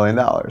 $100 million.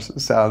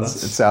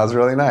 It sounds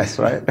really nice,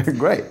 right?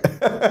 Great.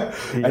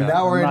 And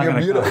now we're in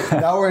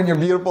your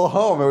beautiful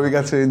home, and we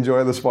get to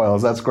enjoy the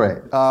spoils. That's great.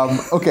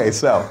 Okay,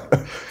 so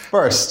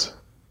first,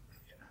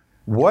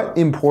 what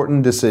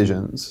important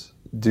decisions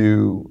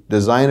do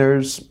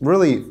designers,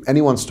 really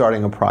anyone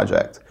starting a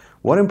project,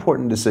 what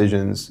important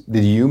decisions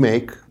did you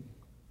make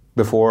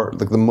before,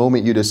 like the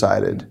moment you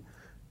decided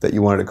that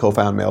you wanted to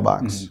co-found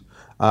Mailbox?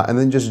 Mm-hmm. And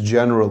then just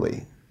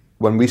generally,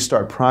 when we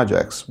start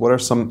projects, what are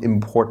some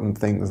important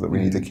things that we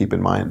need to keep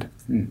in mind?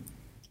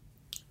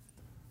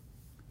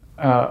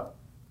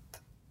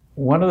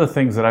 One of the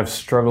things that I've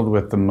struggled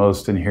with the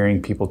most in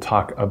hearing people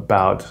talk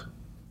about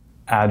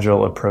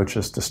agile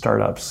approaches to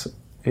startups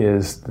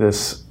is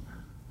this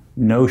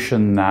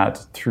notion that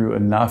through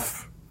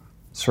enough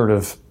sort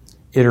of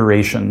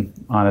iteration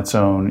on its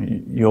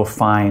own, you'll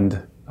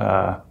find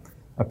a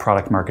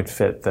product market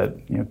fit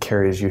that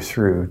carries you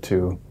through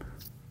to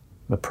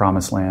the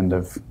promised land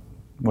of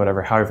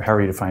whatever,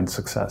 however you define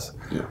success.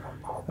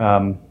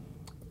 Yeah.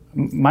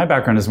 My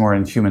background is more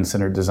in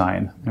human-centered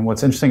design, and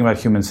what's interesting about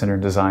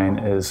human-centered design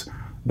is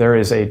there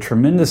is a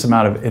tremendous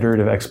amount of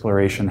iterative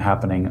exploration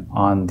happening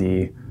on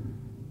the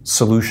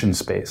solution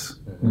space,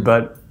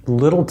 but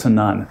little to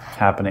none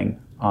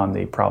happening on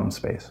the problem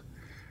space.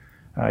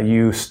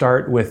 You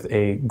start with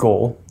a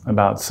goal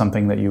about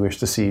something that you wish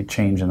to see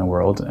change in the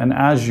world, and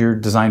as your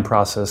design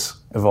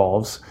process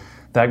evolves,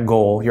 that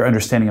goal, your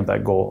understanding of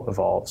that goal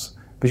evolves.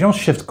 But you don't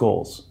shift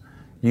goals.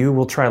 You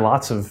will try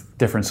lots of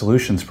different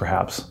solutions,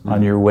 perhaps,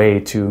 on your way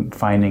to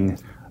finding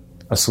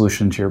a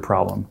solution to your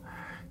problem.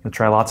 You'll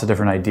try lots of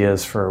different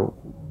ideas for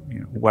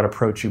what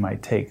approach you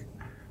might take.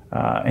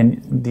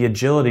 And the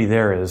agility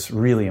there is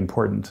really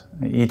important.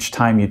 Each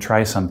time you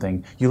try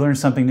something, you learn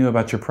something new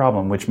about your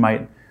problem, which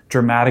might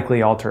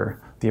dramatically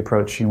alter the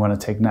approach you want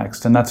to take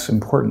next. And that's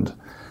important.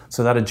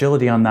 So that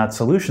agility on that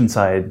solution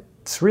side,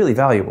 it's really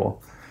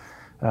valuable.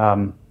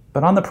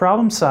 But on the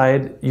problem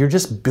side, you're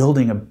just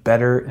building a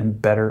better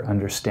and better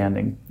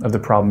understanding of the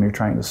problem you're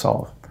trying to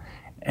solve.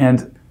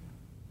 And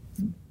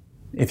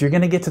if you're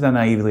going to get to the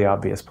naively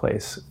obvious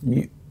place,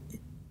 you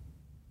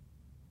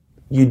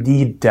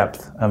need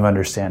depth of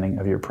understanding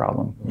of your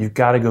problem. You've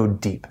got to go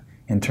deep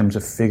in terms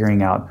of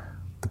figuring out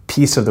the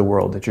piece of the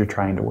world that you're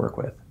trying to work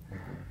with.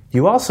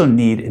 You also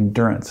need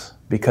endurance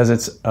because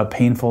it's a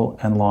painful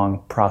and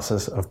long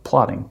process of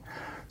plotting.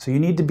 So you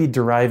need to be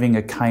deriving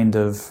a kind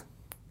of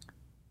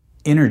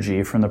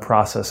energy from the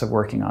process of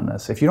working on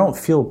this. If you don't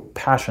feel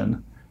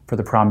passion for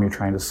the problem you're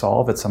trying to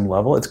solve at some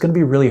level, it's going to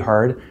be really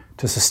hard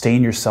to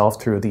sustain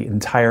yourself through the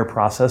entire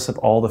process of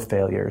all the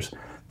failures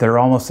that are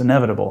almost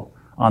inevitable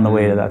on the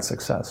way to that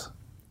success.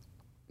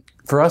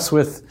 For us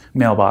with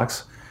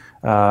Mailbox,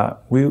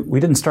 we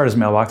didn't start as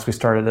Mailbox, we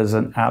started as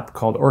an app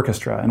called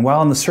Orchestra. And while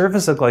on the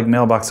surface it looked like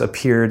Mailbox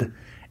appeared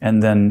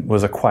and then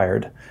was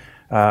acquired,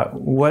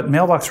 what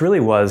Mailbox really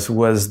was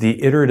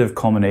the iterative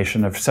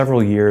culmination of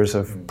several years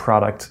of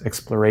product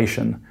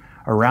exploration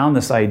around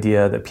this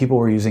idea that people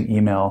were using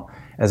email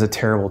as a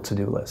terrible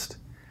to-do list.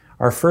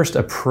 Our first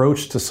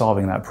approach to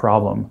solving that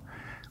problem,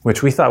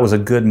 which we thought was a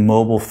good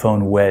mobile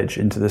phone wedge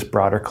into this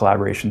broader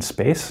collaboration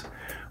space,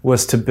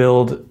 was to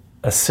build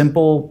a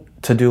simple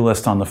to-do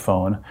list on the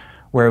phone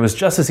where it was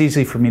just as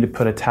easy for me to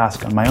put a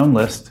task on my own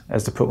list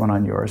as to put one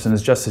on yours, and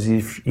it's just as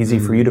easy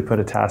for you to put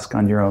a task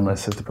on your own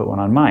list as to put one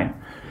on mine.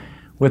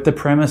 With the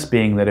premise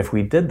being that if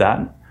we did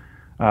that,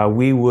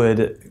 we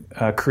would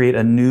create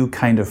a new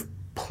kind of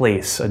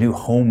place, a new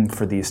home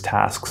for these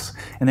tasks,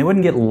 and they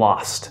wouldn't get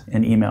lost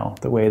in email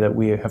the way that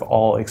we have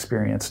all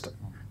experienced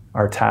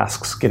our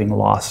tasks getting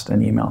lost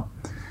in email.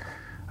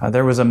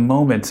 There was a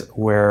moment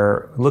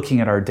where looking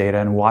at our data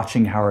and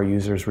watching how our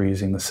users were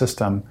using the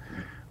system,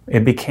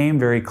 it became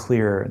very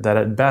clear that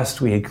at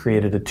best we had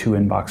created a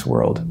two-inbox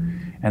world,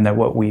 and that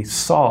what we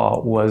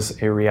saw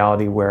was a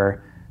reality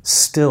where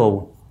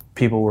still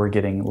people were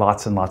getting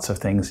lots and lots of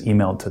things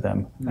emailed to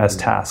them as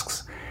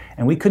tasks.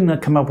 And we couldn't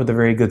come up with a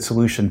very good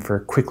solution for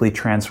quickly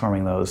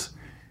transforming those,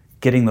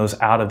 getting those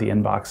out of the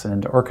inbox and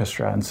into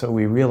Orchestra. And so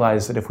we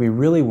realized that if we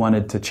really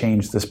wanted to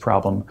change this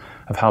problem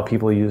of how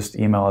people used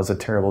email as a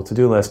terrible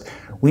to-do list,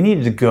 we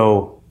needed to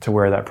go to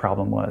where that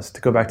problem was.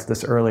 To go back to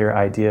this earlier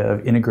idea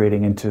of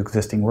integrating into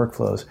existing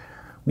workflows,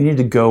 we needed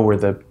to go where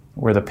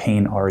the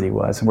pain already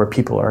was and where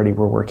people already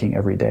were working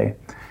every day.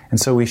 And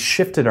so we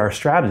shifted our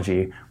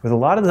strategy with a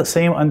lot of the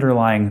same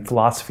underlying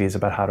philosophies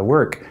about how to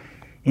work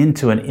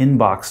into an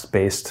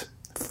inbox-based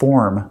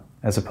form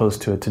as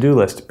opposed to a to-do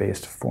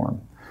list-based form.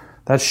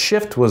 That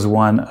shift was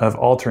one of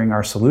altering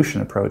our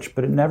solution approach,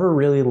 but it never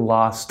really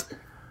lost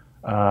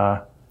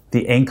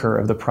the anchor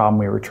of the problem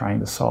we were trying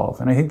to solve.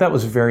 And I think that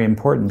was very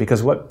important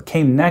because what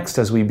came next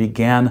as we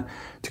began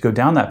to go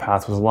down that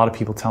path was a lot of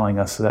people telling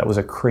us that was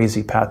a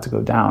crazy path to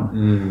go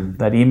down,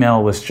 that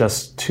email was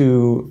just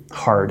too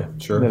hard,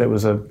 that it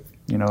was a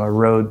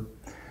road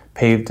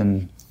paved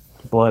in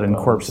blood and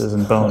corpses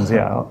and bones,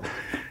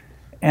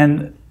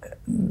 And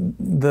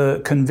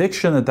the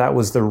conviction that that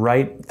was the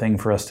right thing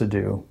for us to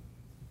do,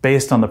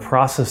 based on the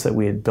process that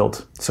we had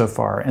built so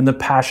far, and the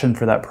passion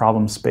for that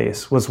problem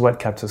space was what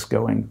kept us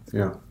going.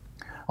 Yeah.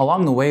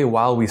 Along the way,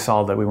 while we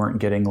saw that we weren't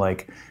getting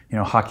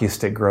hockey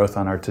stick growth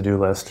on our to-do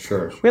list,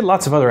 we had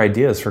lots of other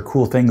ideas for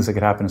cool things that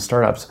could happen in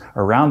startups.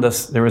 Around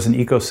us, there was an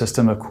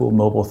ecosystem of cool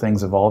mobile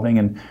things evolving,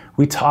 and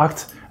we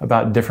talked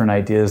about different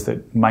ideas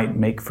that might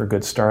make for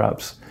good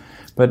startups.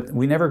 But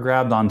we never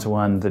grabbed onto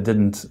one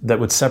that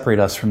would separate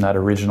us from that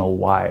original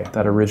why,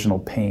 that original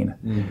pain.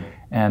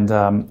 And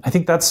I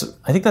think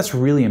that's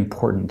really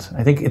important.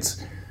 I think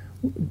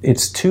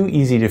it's too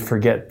easy to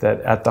forget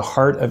that at the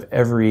heart of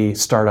every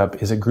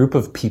startup is a group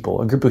of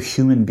people, a group of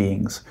human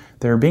beings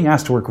that are being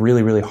asked to work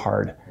really, really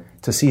hard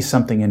to see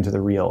something into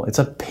the real. It's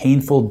a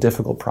painful,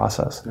 difficult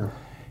process. Yeah.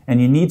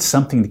 And you need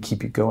something to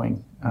keep you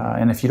going.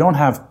 And if you don't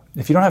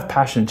have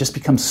passion, it just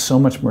becomes so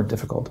much more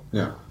difficult.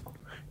 Yeah.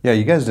 Yeah,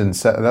 you guys didn't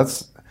say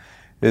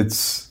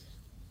it's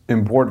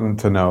important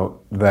to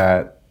note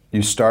that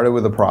you started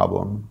with a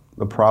problem.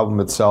 The problem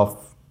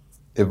itself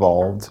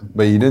evolved,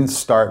 but you didn't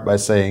start by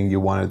saying you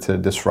wanted to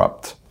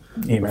disrupt.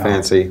 Email.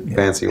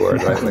 Fancy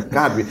word, right? Like,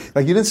 God,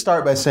 like you didn't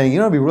start by saying,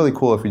 it'd be really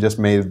cool if we just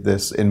made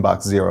this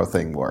inbox zero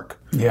thing work.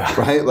 Yeah.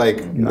 Right? Like,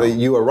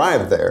 you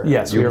arrived there.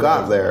 Yes, you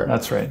got there.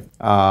 That's right.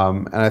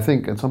 And I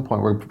think at some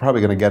point we're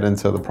probably going to get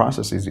into the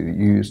processes you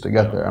used to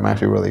get there. I'm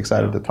actually really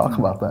excited to talk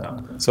about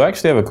that. So I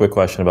actually have a quick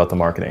question about the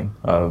marketing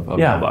of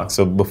Mailbox.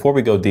 So before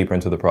we go deeper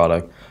into the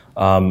product,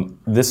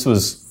 this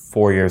was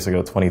 4 years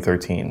ago,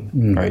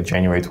 2013, right?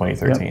 January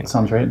 2013. Yep,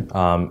 sounds right.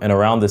 And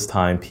around this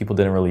time, people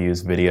didn't really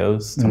use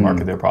videos to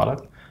market their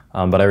product.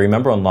 But I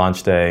remember on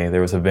launch day,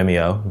 there was a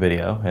Vimeo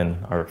video, and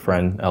our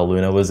friend El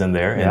Luna was in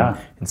there. And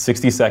in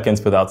 60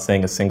 seconds, without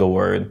saying a single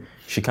word,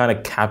 she kind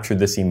of captured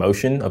this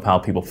emotion of how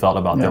people felt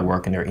about their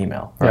work in their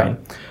email, right?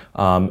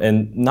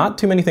 And not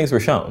too many things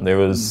were shown. There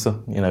was,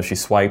 she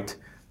swiped,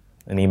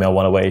 an email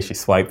went away, she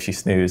swiped, she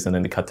snoozed, and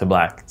then it cut to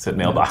black, said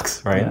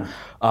mailbox, right?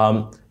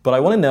 Yeah. But I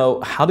want to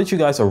know, how did you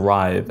guys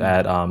arrive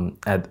at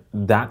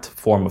that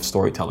form of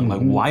storytelling?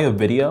 Like, why a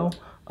video?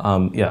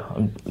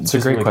 It's a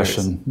great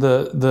question.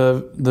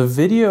 The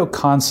video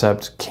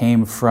concept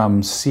came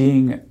from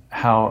seeing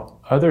how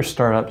other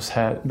startups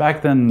had.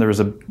 Back then, there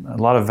was a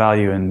lot of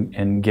value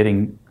in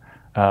getting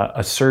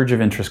a surge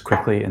of interest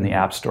quickly in the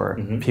App Store.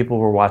 People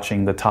were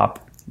watching the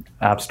top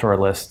App Store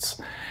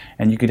lists,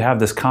 and you could have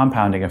this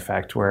compounding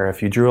effect where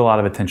if you drew a lot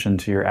of attention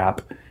to your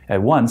app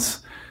at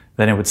once,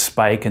 then it would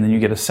spike, and then you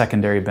get a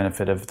secondary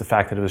benefit of the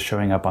fact that it was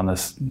showing up on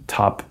this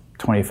top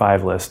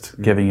 25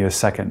 list, giving you a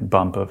second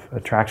bump of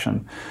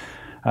attraction.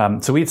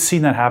 So we'd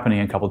seen that happening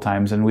a couple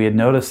times, and we had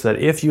noticed that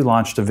if you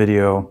launched a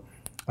video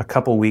a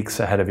couple weeks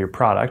ahead of your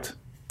product,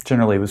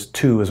 generally it was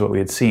 2 is what we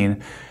had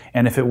seen,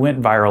 and if it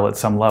went viral at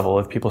some level,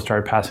 if people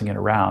started passing it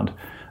around,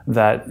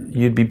 that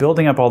you'd be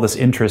building up all this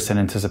interest and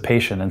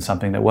anticipation in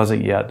something that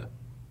wasn't yet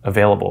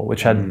available,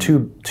 which had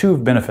two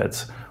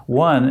benefits.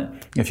 One,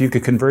 if you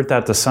could convert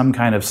that to some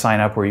kind of sign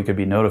up where you could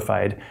be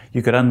notified,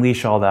 you could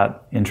unleash all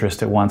that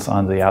interest at once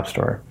onto the App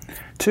Store.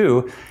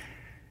 2,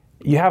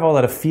 you have all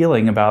that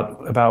feeling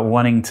about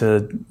wanting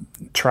to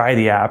try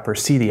the app or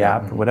see the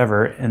app or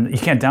whatever, and you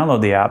can't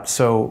download the app,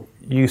 so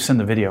you send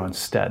the video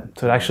instead.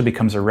 So it actually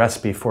becomes a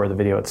recipe for the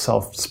video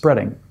itself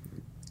spreading.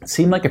 It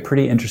seemed like a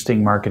pretty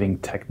interesting marketing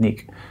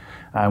technique.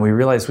 We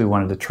realized we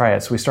wanted to try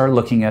it, so we started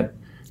looking at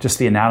just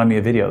the anatomy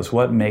of videos.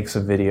 What makes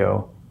a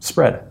video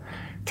spread?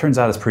 Turns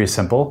out it's pretty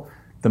simple.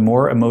 The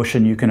more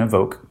emotion you can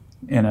evoke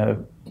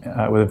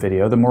with a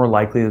video, the more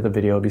likely that the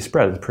video will be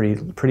spread. It's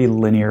a pretty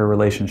linear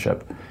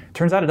relationship.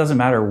 Turns out it doesn't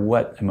matter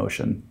what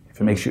emotion.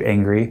 If it makes you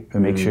angry, if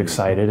it makes you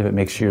excited, if it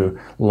makes you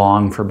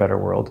long for a better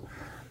world.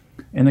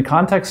 In the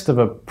context of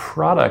a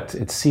product,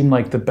 it seemed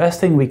like the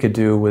best thing we could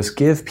do was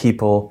give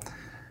people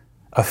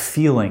a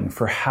feeling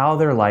for how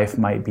their life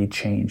might be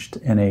changed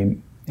in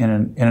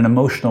an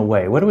emotional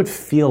way. What it would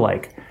feel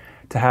like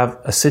to have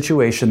a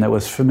situation that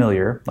was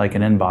familiar, like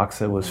an inbox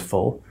that was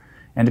full,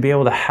 and to be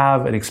able to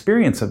have an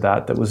experience of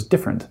that was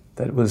different,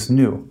 that was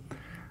new.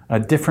 A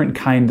different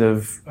kind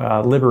of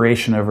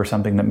liberation over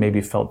something that maybe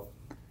felt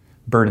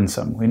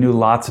burdensome. We knew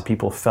lots of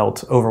people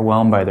felt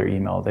overwhelmed by their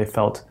email. They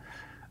felt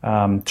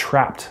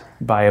trapped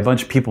by a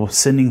bunch of people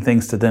sending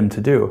things to them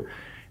to do.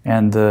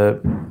 And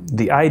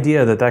the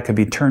idea that could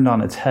be turned on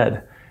its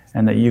head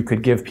and that you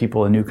could give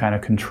people a new kind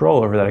of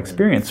control over that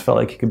experience felt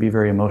like it could be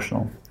very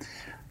emotional.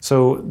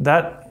 So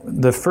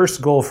the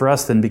first goal for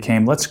us then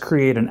became, let's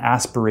create an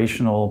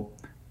aspirational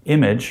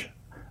image,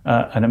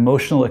 an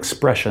emotional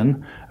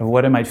expression of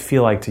what it might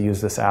feel like to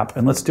use this app,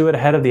 and let's do it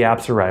ahead of the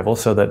app's arrival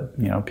so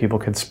that people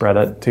could spread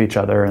it to each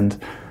other, and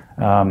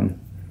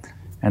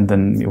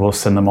then we'll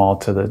send them all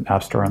to the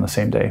App Store on the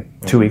same day,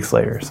 2 weeks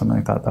later, something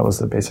like that. That was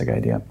the basic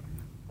idea.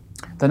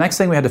 The next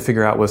thing we had to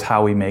figure out was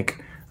how we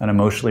make an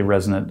emotionally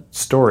resonant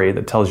story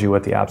that tells you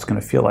what the app's going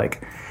to feel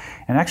like.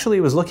 And actually,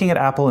 it was looking at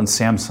Apple and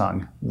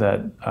Samsung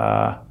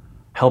that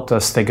helped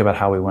us think about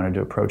how we wanted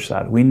to approach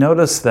that. We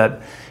noticed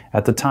that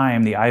at the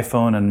time, the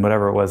iPhone and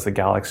whatever it was, the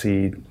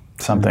Galaxy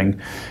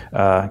something,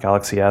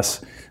 Galaxy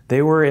S,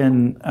 they were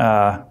in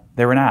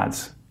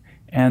ads.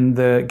 And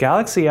the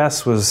Galaxy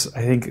S was,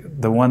 I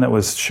think, the one that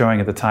was showing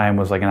at the time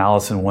was like an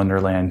Alice in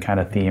Wonderland kind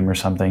of theme or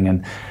something.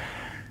 And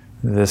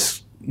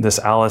this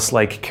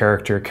Alice-like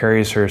character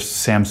carries her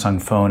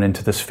Samsung phone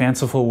into this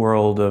fanciful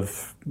world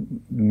of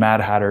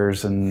Mad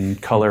Hatters and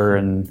color,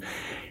 and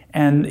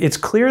it's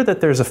clear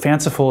that there's a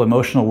fanciful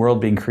emotional world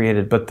being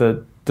created, but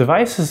the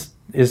device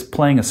is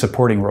playing a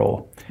supporting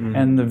role.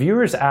 And the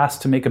viewer's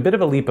asked to make a bit of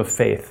a leap of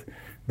faith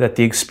that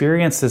the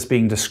experience that's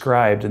being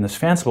described in this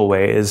fanciful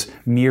way is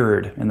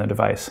mirrored in the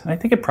device. And I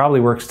think it probably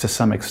works to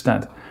some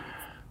extent.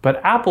 But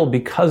Apple,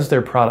 because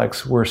their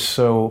products were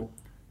so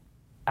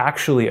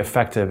actually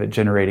effective at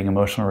generating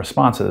emotional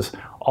responses,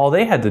 all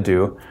they had to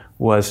do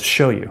was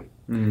show you.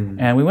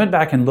 And we went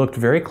back and looked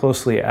very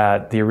closely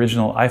at the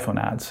original iPhone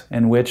ads,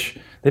 in which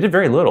they did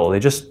very little. They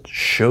just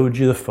showed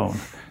you the phone.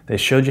 They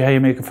showed you how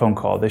you make a phone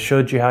call. They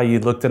showed you how you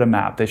looked at a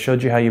map. They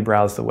showed you how you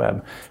browsed the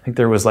web. I think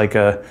there was like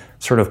a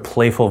sort of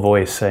playful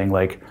voice saying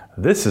like,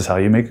 this is how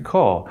you make a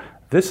call.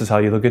 This is how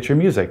you look at your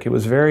music. It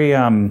was very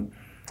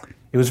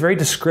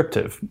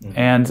descriptive.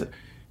 And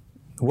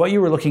what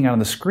you were looking at on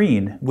the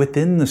screen,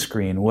 within the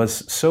screen,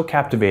 was so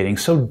captivating,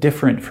 so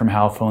different from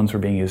how phones were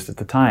being used at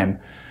the time,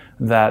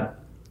 that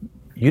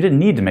you didn't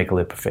need to make a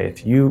leap of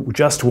faith. You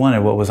just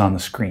wanted what was on the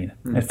screen.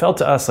 It felt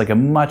to us like a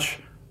much,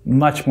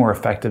 much more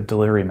effective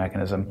delivery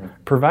mechanism,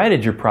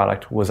 provided your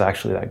product was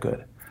actually that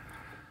good.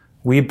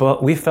 We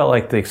felt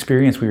like the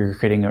experience we were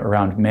creating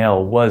around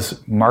mail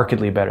was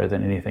markedly better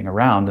than anything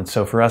around. And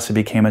so for us, it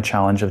became a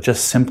challenge of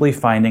just simply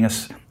finding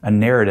a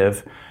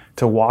narrative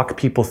to walk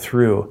people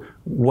through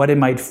what it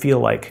might feel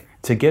like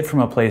to get from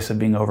a place of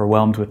being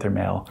overwhelmed with their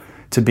mail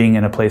to being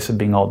in a place of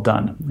being all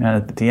done. And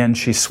at the end,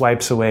 she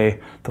swipes away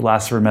the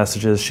last of her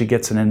messages. She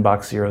gets an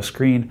inbox zero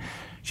screen.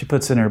 She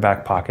puts it in her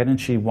back pocket, and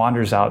she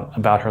wanders out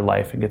about her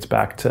life and gets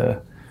back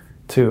to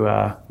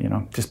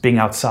just being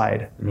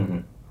outside.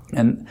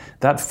 And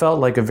that felt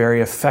like a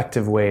very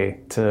effective way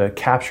to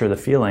capture the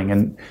feeling.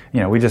 And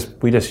we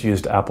just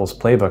used Apple's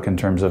playbook in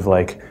terms of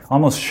like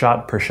almost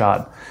shot per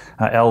shot.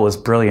 Elle was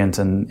brilliant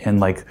in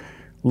like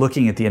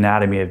looking at the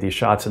anatomy of these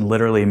shots and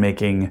literally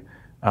making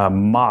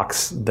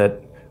mocks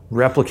that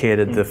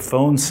replicated the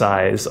phone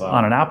size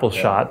on an Apple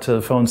shot to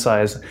the phone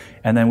size,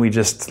 and then we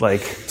just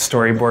like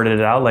storyboarded it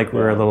out like we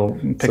were a little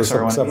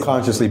Pixar. So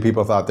subconsciously,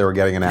 people thought they were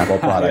getting an Apple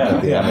product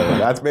at the end of it.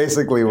 That's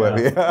basically what.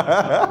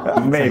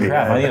 Maybe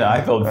I need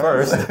an iPhone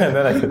first, and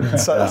then I could.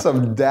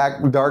 Some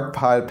dark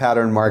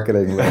pattern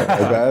marketing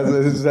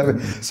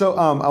there. So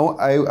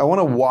I want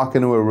to walk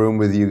into a room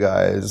with you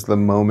guys the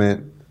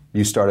moment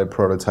you started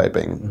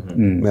prototyping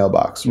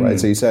Mailbox, right?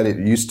 So you said it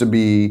used to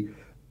be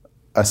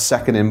a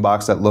second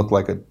inbox that looked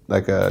like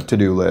a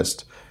to-do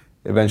list.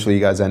 Eventually,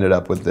 you guys ended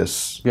up with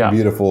this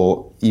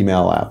beautiful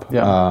email app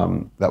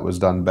that was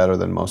done better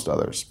than most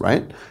others,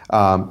 right?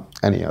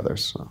 Any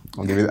others? So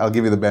I'll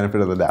give you the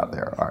benefit of the doubt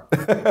there, Art.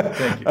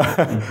 Thank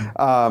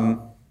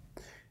you.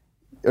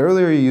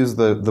 Earlier, you used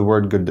the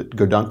word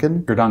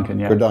Gurdunken. Gurdunken,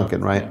 yeah.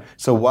 Gurdunken, right? Yeah.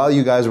 So while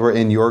you guys were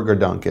in your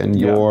Gurdunken,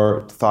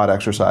 your thought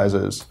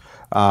exercises,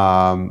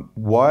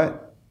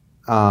 what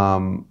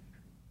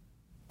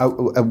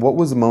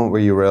was the moment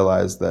where you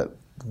realized that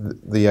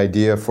the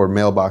idea for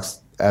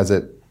Mailbox as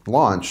it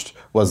launched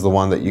was the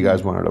one that you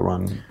guys wanted to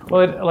run?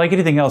 Well, like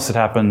anything else, it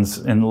happens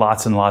in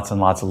lots and lots and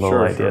lots of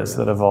little ideas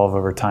that evolve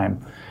over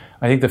time.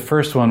 I think the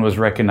first one was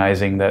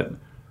recognizing that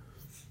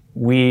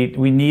we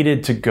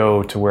needed to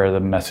go to where the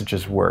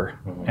messages were.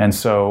 And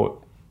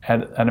so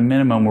at a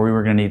minimum, we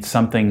were going to need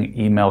something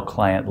email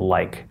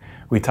client-like.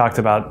 We talked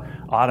about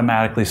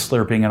automatically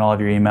slurping in all of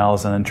your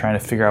emails and then trying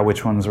to figure out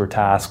which ones were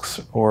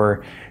tasks,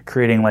 or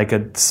creating like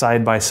a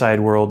side-by-side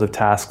world of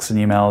tasks and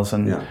emails.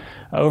 And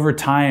over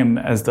time,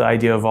 as the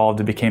idea evolved,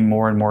 it became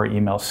more and more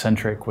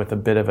email-centric with a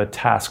bit of a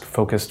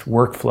task-focused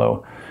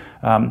workflow.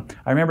 I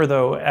remember,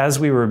 though, as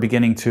we were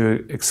beginning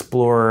to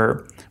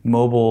explore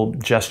mobile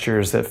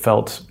gestures that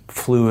felt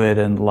fluid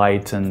and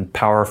light and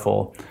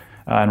powerful,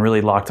 and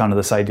really locked onto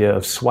this idea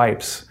of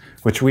swipes,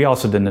 which we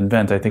also didn't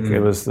invent. I think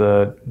it was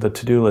the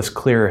to-do list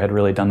Clear had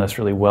really done this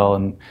really well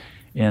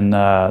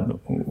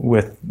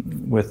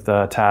with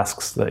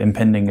tasks. The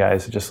impending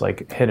guys just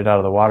like hit it out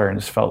of the water and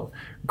just felt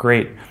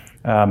great.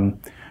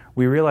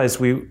 We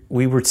realized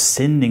we were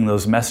sending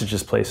those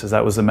messages places.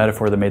 That was the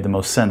metaphor that made the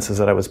most sense, is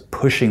that I was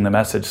pushing the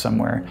message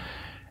somewhere.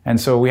 And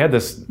so we had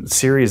this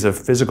series of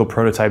physical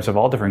prototypes of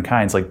all different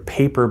kinds, like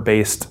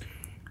paper-based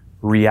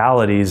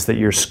realities that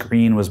your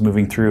screen was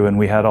moving through, and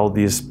we had all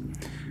these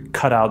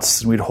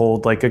cutouts. We'd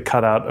hold like a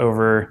cutout of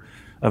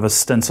a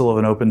stencil of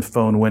an open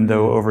phone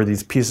window over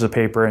these pieces of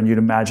paper, and you'd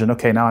imagine,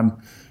 okay, now I'm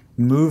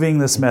moving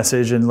this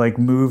message and like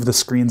move the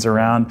screens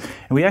around.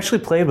 And we actually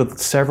played with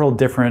several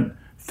different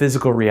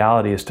physical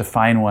realities to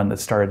find one that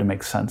started to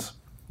make sense.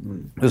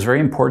 It was very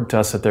important to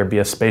us that there be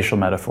a spatial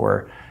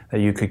metaphor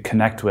that you could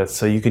connect with,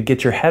 so you could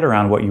get your head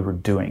around what you were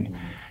doing.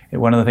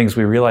 One of the things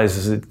we realized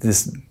is that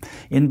this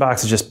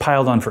inbox is just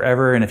piled on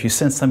forever, and if you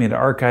sent something to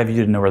archive, you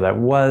didn't know where that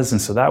was,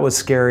 and so that was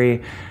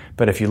scary.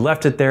 But if you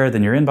left it there,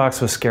 then your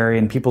inbox was scary,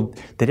 and people,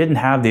 they didn't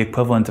have the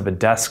equivalent of a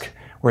desk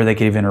where they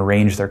could even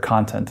arrange their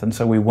content, and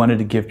so we wanted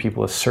to give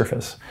people a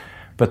surface.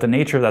 But the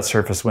nature of that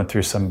surface went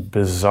through some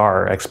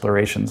bizarre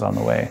explorations on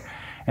the way.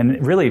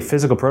 And really,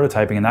 physical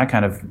prototyping and that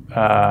kind of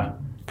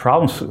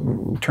problems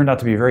turned out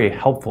to be very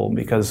helpful,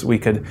 because we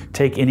could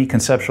take any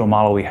conceptual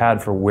model we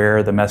had for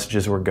where the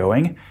messages were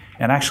going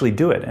and actually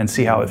do it and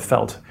see how it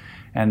felt.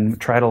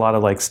 And tried a lot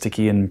of like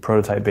sticky and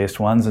prototype-based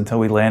ones until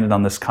we landed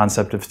on this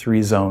concept of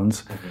 3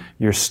 zones.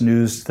 Your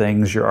snooze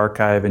things, your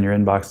archive, and your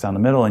inbox down the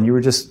middle. And you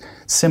were just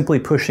simply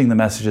pushing the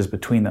messages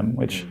between them,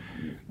 which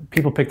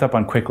people picked up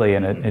on quickly,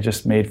 and it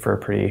just made for a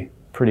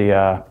pretty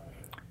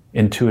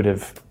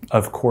intuitive,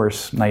 of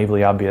course,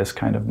 naively obvious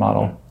kind of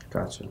model.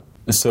 Gotcha.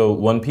 So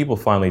when people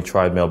finally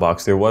tried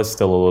Mailbox, there was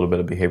still a little bit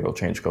of behavioral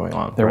change going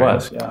on. There right?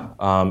 was, yeah.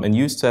 And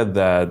you said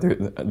that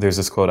there's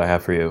this quote I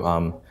have for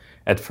you.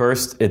 At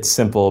first, it's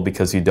simple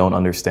because you don't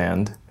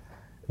understand.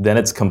 Then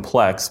it's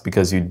complex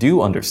because you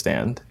do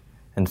understand.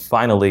 And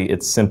finally,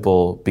 it's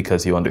simple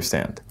because you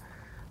understand.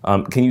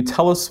 Can you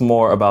tell us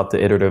more about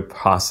the iterative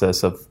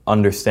process of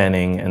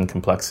understanding and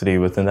complexity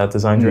within that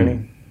design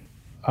journey?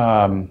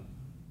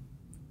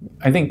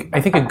 I think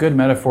a good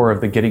metaphor of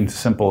the getting to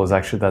simple is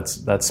actually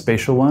that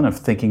spatial one of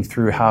thinking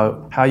through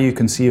how you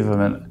conceive of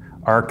an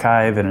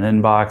archive and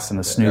an inbox and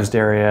a snoozed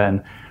area,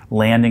 and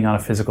landing on a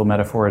physical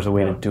metaphor as a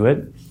way to do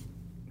it.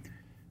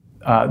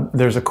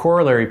 There's a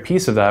corollary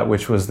piece of that,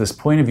 which was this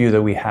point of view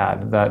that we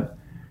had that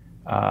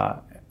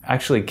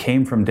actually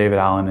came from David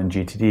Allen and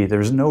GTD.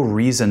 There's no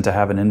reason to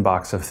have an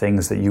inbox of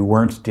things that you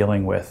weren't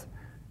dealing with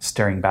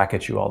staring back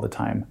at you all the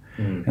time.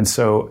 And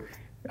so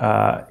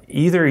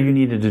either you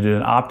needed to do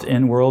an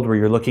opt-in world where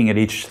you're looking at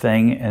each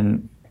thing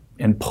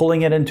and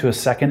pulling it into a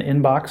second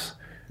inbox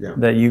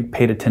that you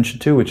paid attention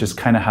to, which is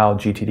kind of how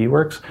GTD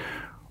works,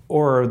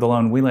 or the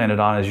one we landed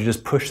on is you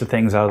just push the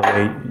things out of the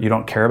way you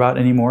don't care about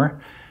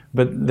anymore.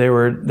 But there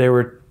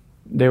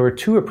were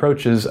two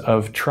approaches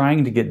of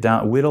trying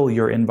to whittle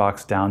your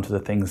inbox down to the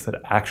things that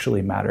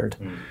actually mattered.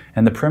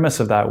 And the premise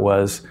of that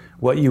was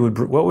what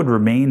would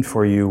remain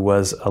for you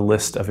was a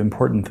list of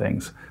important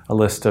things, a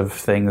list of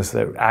things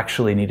that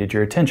actually needed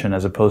your attention,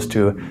 as opposed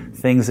to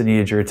things that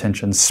needed your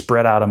attention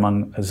spread out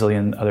among a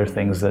zillion other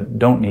things that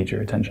don't need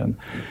your attention.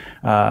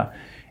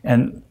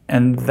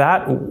 And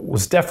that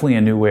was definitely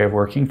a new way of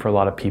working for a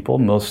lot of people.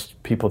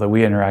 Most people that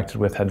we interacted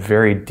with had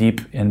very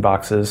deep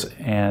inboxes,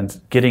 and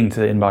getting to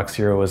inbox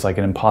zero was like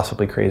an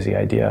impossibly crazy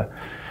idea.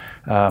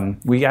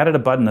 We added a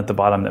button at the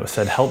bottom that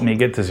said, "Help me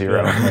get to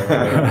zero,"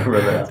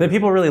 that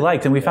people really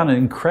liked. And we found an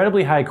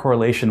incredibly high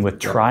correlation with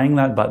trying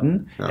that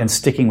button and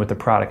sticking with the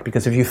product.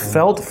 Because if you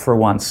felt for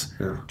once,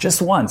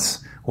 just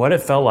once, what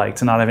it felt like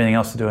to not have anything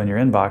else to do in your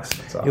inbox,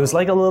 it was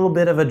like a little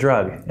bit of a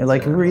drug. It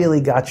like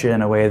really got you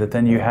in a way that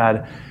then you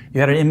had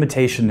an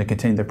invitation to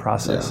continue the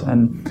process.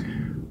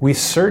 And we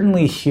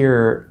certainly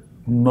hear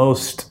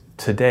most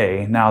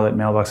today, now that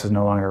Mailbox is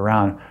no longer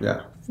around,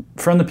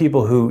 from the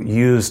people who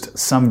used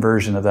some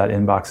version of that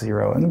inbox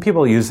zero. And the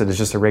people who used it as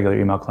just a regular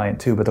email client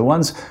too, but the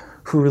ones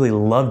who really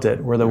loved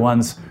it were the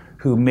ones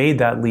who made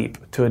that leap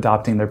to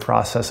adopting their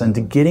process and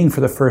to getting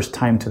for the first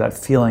time to that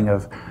feeling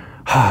of,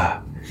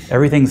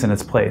 everything's in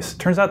its place.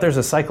 Turns out there's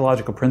a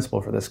psychological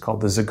principle for this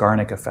called the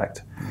Zeigarnik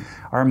effect.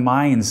 Our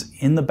minds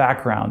in the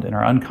background in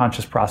our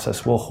unconscious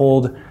process will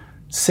hold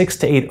 6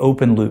 to 8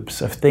 open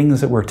loops of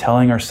things that we're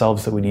telling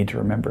ourselves that we need to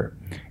remember.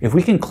 If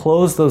we can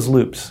close those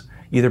loops,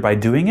 either by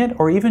doing it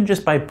or even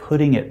just by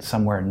putting it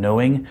somewhere,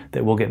 knowing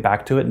that we'll get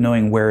back to it,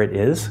 knowing where it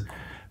is,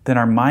 then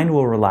our mind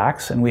will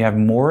relax and we have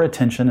more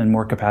attention and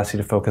more capacity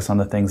to focus on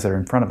the things that are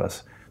in front of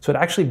us. So it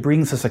actually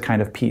brings us a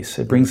kind of peace.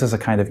 It brings us a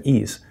kind of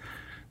ease.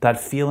 That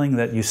feeling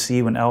that you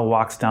see when Elle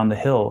walks down the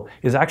hill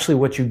is actually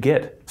what you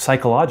get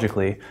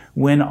psychologically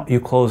when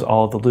you close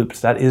all of the loops.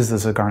 That is the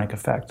Zeigarnik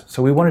effect.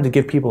 So we wanted to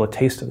give people a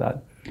taste of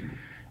that.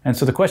 And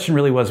so the question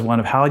really was one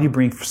of how do you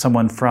bring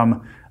someone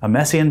from a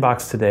messy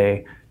inbox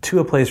today to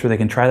a place where they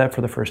can try that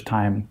for the first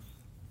time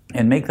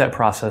and make that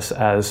process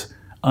as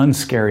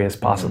unscary as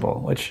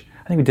possible, which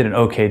I think we did an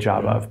okay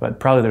job of, but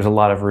probably there's a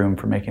lot of room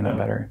for making that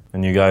better.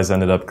 And you guys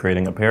ended up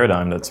creating a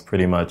paradigm that's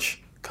pretty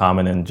much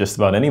common in just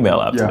about any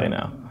mail app today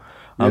now.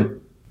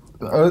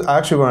 I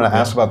actually wanted to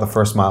ask about the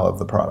first mile of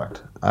the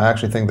product. I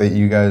actually think that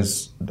you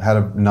guys had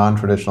a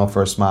non-traditional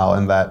first mile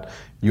in that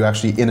you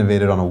actually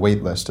innovated on a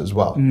wait list as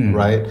well,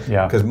 right?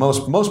 Yeah. Because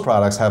most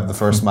products have the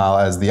first mile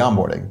as the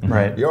onboarding.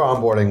 Right. Your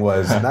onboarding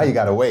was, now you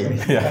got to wait.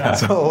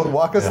 So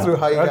walk us through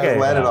how you guys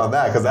landed on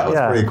that, because that was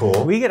pretty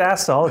cool. We get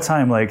asked all the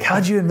time, like,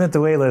 how'd you invent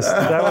the wait list?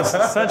 That was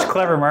such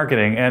clever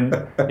marketing.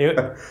 And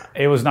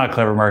it was not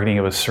clever marketing,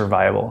 it was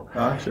survival.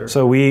 Sure.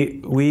 So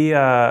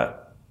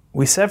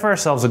we set for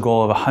ourselves a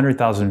goal of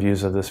 100,000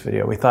 views of this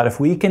video. We thought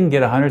if we can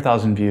get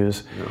 100,000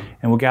 views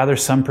and we'll gather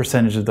some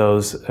percentage of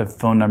those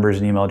phone numbers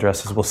and email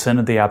addresses, we'll send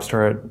it to the App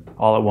Store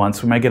all at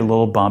once. We might get a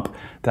little bump.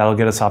 That'll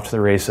get us off to the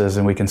races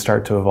and we can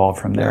start to evolve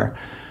from there.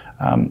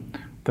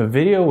 The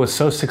video was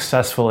so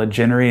successful at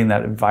generating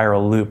that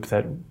viral loop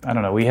that, I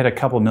don't know, we had a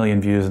couple million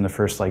views in the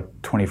first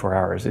 24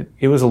 hours.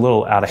 It was a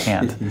little out of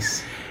hand.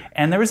 Jeez.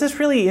 And there was this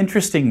really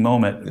interesting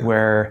moment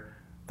where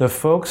the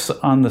folks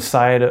on the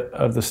side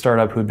of the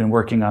startup who'd been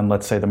working on,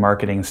 let's say, the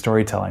marketing and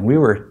storytelling, we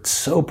were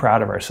so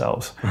proud of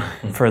ourselves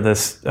for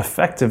this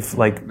effective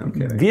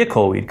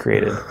vehicle we'd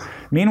created.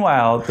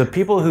 Meanwhile, the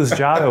people whose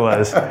job it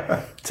was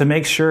to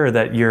make sure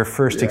that your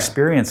first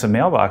experience of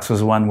Mailbox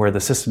was one where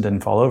the system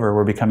didn't fall over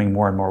were becoming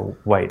more and more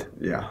white.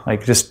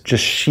 Like just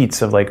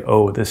sheets of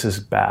oh, this is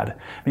bad.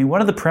 I mean,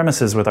 one of the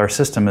premises with our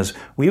system is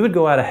we would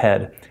go out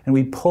ahead and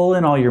we'd pull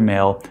in all your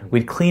mail,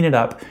 we'd clean it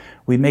up,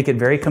 we'd make it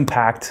very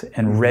compact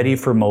and ready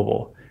for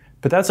mobile.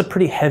 But that's a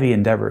pretty heavy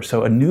endeavor.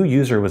 So a new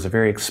user was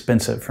very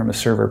expensive from a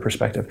server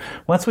perspective.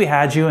 Once we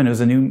had you and it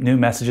was a new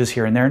messages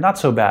here and there, not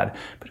so bad.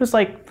 But it was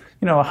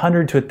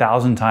 100 to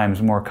 1,000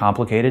 times more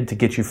complicated to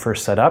get you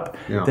first set up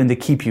than to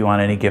keep you on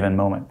any given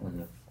moment.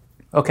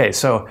 Okay,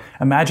 so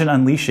imagine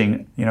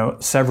unleashing,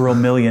 several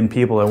million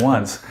people at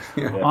once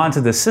onto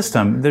this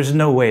system. There's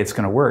no way it's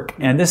going to work.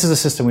 And this is a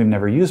system we've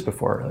never used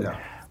before.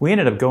 We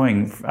ended up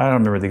going, I don't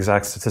remember the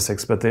exact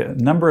statistics, but the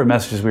number of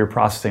messages we were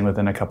processing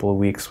within a couple of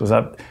weeks was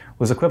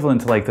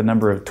equivalent to like the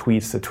number of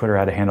tweets that Twitter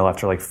had to handle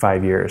after like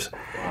 5 years.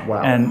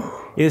 Wow. And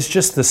it's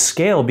just the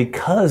scale,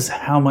 because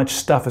how much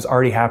stuff is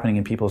already happening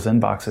in people's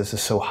inboxes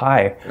is so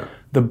high.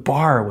 The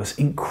bar was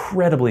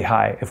incredibly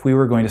high if we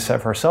were going to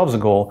set for ourselves a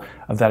goal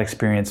of that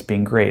experience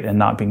being great and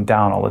not being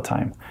down all the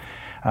time.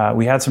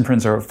 We had some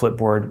friends over at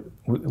Flipboard.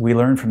 We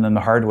learned from them the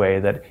hard way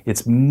that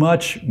it's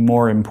much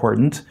more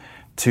important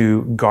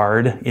to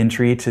guard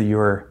entry to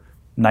your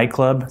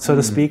nightclub, so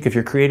to speak. If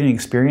you're creating an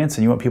experience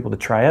and you want people to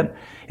try it,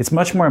 it's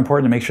much more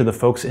important to make sure the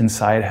folks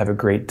inside have a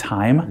great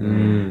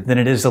time than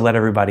it is to let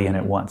everybody in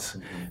at once.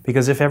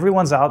 Because if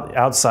everyone's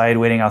outside,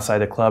 waiting outside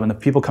the club, and the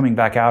people coming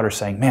back out are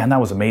saying, man, that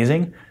was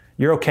amazing,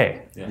 you're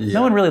okay.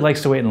 No one really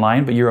likes to wait in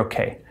line, but you're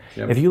okay.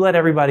 If you let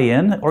everybody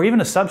in, or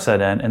even a subset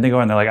in, and they go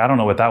in, they're like, I don't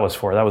know what that was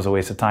for, that was a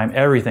waste of time,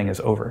 everything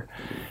is over.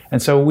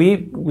 And so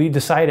we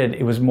decided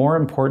it was more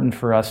important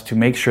for us to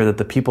make sure that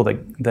the people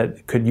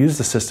that could use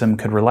the system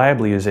could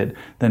reliably use it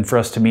than for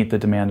us to meet the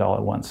demand all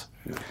at once.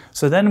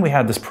 So then we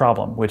had this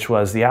problem, which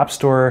was the App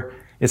Store,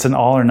 it's an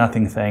all or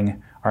nothing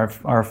thing. Our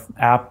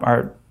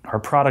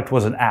product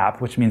was an app,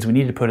 which means we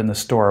needed to put it in the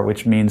store,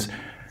 which means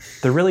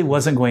there really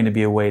wasn't going to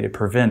be a way to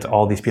prevent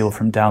all these people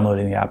from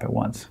downloading the app at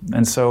once.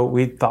 And so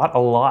we thought a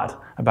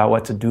lot about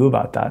what to do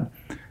about that.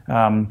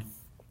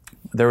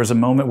 There was a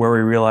moment where we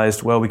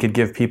realized, well, we could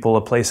give people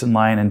a place in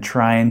line and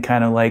try and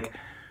kind of like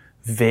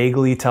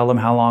vaguely tell them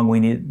how long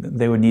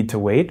they would need to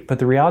wait. But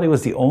the reality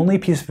was the only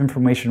piece of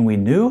information we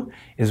knew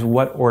is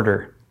what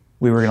order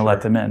we were going to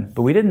let them in.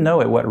 But we didn't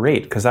know at what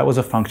rate, because that was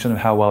a function of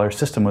how well our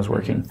system was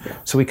working.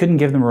 So we couldn't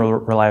give them a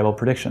reliable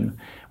prediction.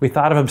 We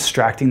thought of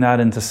abstracting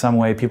that into some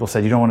way. People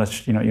said, you don't want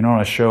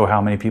to show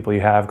how many people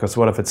you have, because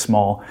what if it's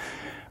small?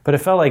 But it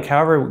felt like,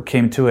 however it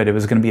came to it, it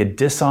was going to be a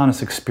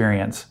dishonest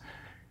experience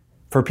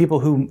for people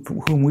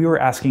whom we were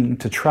asking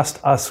to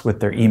trust us with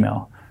their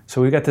email.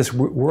 So we got this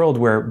world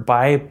where,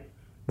 by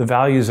the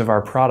values of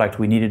our product,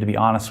 we needed to be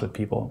honest with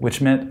people,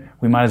 which meant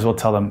we might as well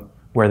tell them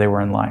where they were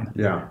in line.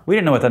 We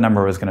didn't know what that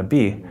number was going to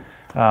be.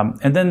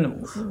 And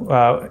then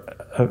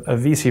a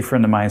VC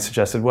friend of mine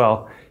suggested,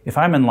 well, if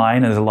I'm in line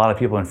and there's a lot of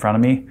people in front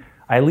of me,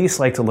 I at least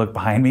like to look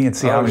behind me and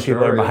see how many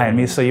people are behind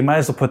me. So you might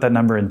as well put that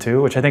number in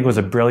too, which I think was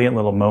a brilliant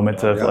little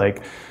moment of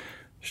like,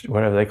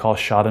 whatever they call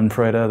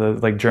Schadenfreude, the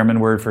like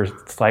German word for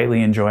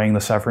slightly enjoying the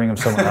suffering of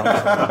someone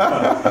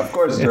else. Of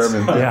course,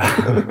 German.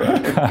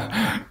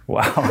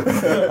 Wow.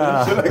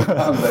 Should have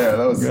gone there.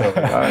 That was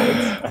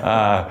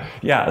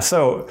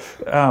so So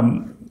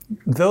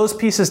those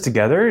pieces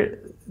together,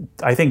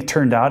 I think,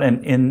 turned out,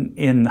 and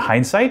in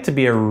hindsight, to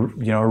be a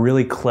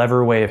really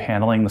clever way of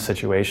handling the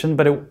situation.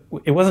 But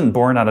it wasn't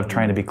born out of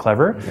trying to be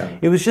clever.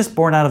 It was just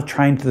born out of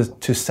trying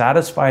to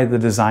satisfy the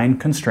design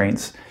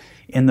constraints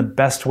in the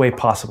best way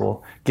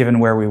possible, given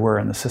where we were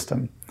in the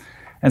system.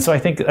 And so I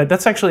think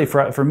that's actually,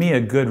 for me, a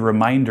good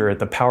reminder at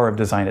the power of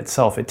design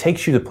itself. It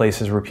takes you to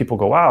places where people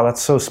go, wow, that's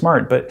so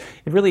smart. But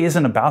it really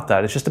isn't about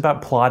that. It's just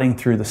about plodding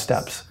through the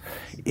steps.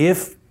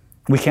 If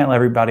we can't let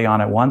everybody on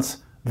at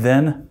once,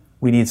 then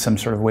we need some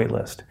sort of wait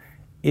list.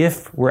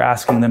 If we're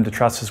asking them to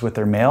trust us with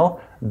their mail,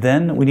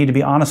 then we need to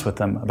be honest with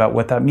them about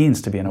what that means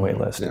to be in a wait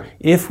list.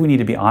 If we need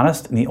to be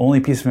honest, and the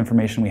only piece of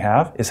information we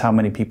have is how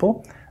many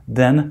people,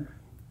 then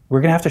we're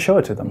going to have to show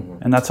it to them,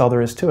 and that's all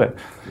there is to it.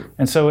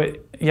 And so,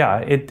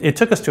 it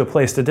took us to a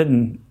place that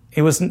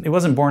it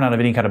wasn't born out of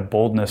any kind of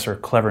boldness or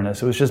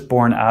cleverness. It was just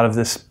born out of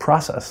this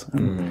process.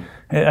 And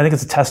I think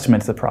it's a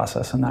testament to the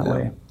process in that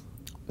way.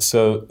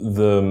 So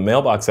the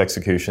Mailbox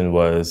execution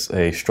was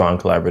a strong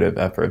collaborative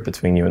effort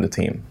between you and the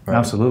team, right?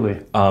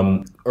 Absolutely.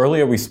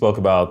 Earlier we spoke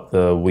about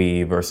the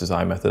we versus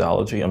I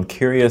methodology. I'm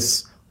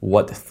curious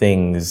what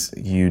things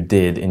you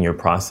did in your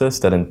process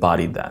that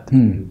embodied that.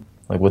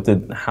 Like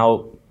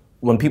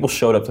when people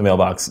showed up to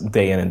Mailbox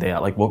day in and day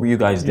out, like what were you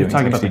guys doing? You're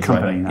talking about the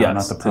company,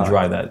 not the product. To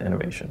drive that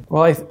innovation.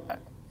 Well,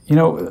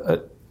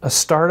 a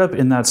startup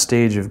in that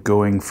stage of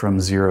going from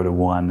 0 to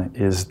 1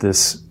 is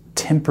this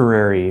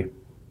temporary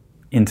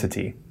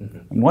entity.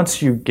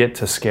 Once you get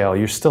to scale,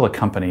 you're still a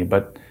company,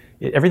 but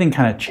everything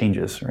kind of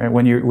changes, right?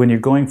 When you're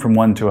going from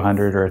 1 to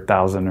 100 or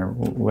 1,000 or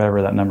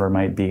whatever that number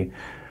might be,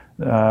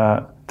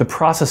 the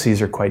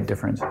processes are quite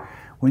different.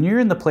 When you're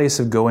in the place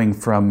of going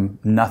from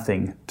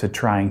nothing to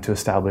trying to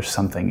establish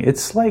something,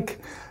 it's like,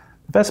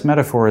 the best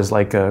metaphor is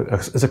like a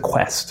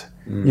quest.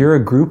 You're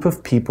a group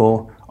of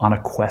people on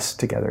a quest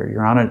together.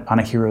 You're on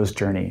a hero's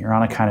journey. You're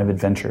on a kind of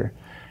adventure.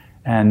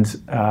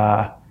 And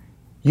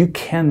you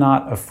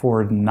cannot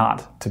afford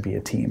not to be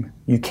a team.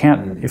 You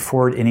can't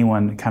afford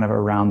anyone kind of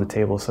around the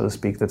table, so to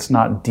speak, that's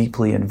not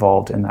deeply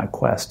involved in that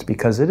quest,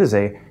 because it is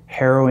a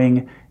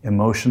harrowing,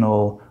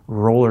 emotional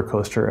roller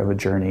coaster of a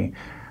journey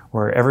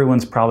where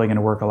everyone's probably going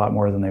to work a lot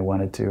more than they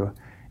wanted to.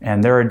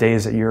 And there are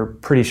days that you're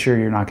pretty sure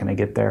you're not going to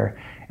get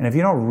there. And if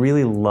you don't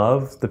really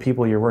love the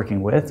people you're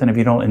working with, and if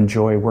you don't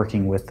enjoy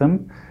working with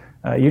them,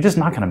 you're just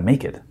not going to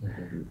make it.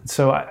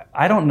 So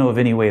I don't know of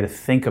any way to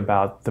think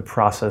about the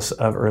process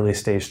of early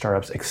stage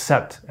startups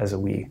except as a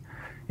we.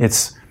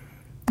 It's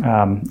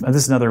this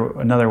is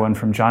another one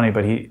from Johnny,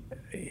 but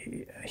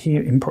he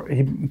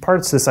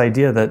imparts this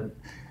idea that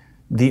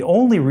the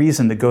only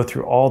reason to go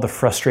through all the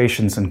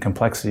frustrations and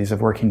complexities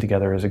of working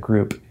together as a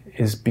group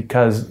is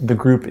because the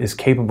group is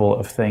capable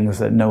of things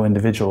that no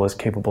individual is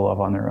capable of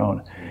on their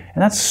own.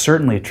 And that's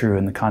certainly true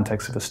in the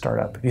context of a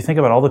startup. If you think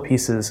about all the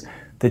pieces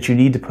that you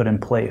need to put in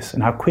place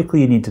and how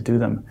quickly you need to do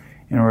them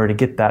in order to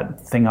get that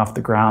thing off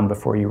the ground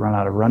before you run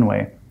out of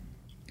runway,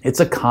 it's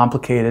a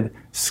complicated,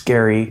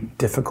 scary,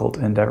 difficult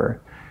endeavor.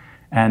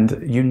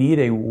 And you need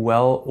a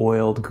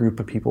well-oiled group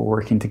of people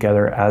working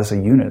together as a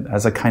unit,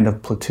 as a kind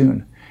of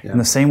platoon. Yeah. In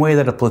the same way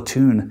that a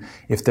platoon,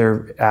 if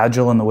they're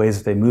agile in the ways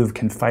that they move,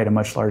 can fight a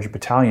much larger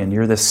battalion,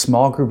 you're this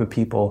small group of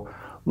people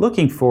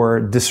looking for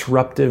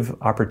disruptive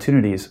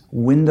opportunities,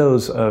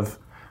 windows of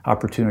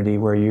opportunity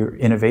where your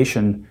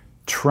innovation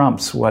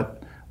trumps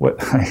what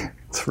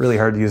it's really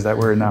hard to use that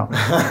word now.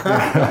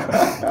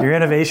 Your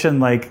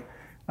innovation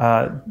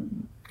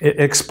it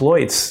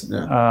exploits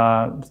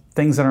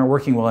things that aren't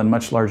working well in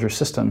much larger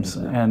systems.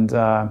 And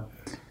I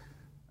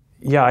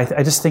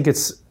just think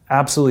it's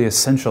absolutely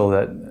essential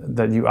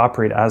that you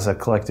operate as a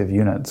collective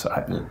unit. So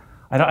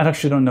I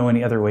actually don't know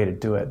any other way to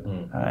do it.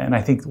 And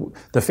I think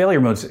the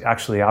failure mode is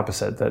actually the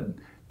opposite, that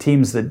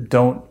teams that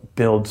don't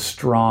build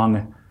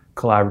strong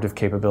collaborative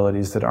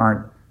capabilities, that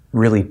aren't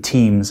really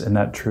teams in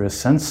that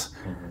truest sense,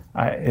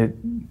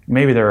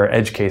 maybe there are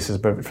edge cases,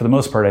 but for the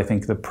most part, I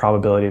think the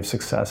probability of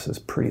success is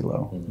pretty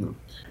low.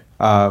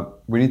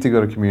 We need to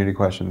go to community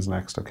questions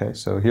next, okay?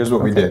 So here's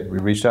what we did. We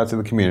reached out to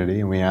the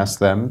community and we asked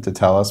them to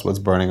tell us what's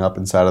burning up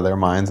inside of their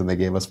minds, and they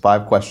gave us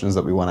 5 questions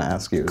that we want to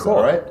ask you. Is cool. that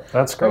all right?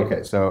 That's great.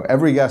 Okay, so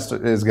every guest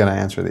is going to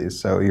answer these.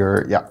 So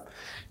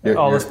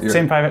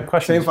same 5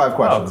 questions? Same 5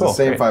 questions. Oh, cool. The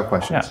same Great. 5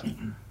 questions. Yeah.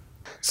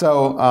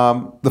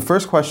 So the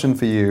first question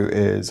for you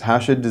is, how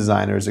should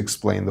designers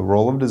explain the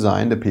role of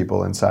design to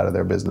people inside of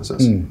their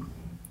businesses?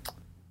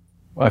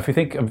 Well, if you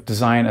think of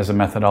design as a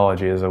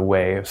methodology, as a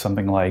way of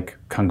something like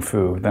Kung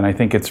Fu, then I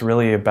think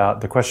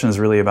the question is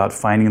really about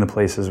finding the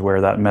places where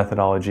that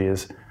methodology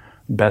is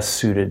best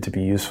suited to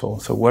be useful.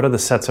 So what are the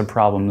sets of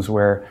problems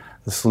where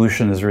the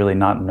solution is really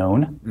not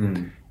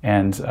known?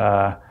 And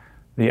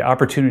the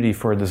opportunity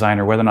for a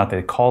designer, whether or not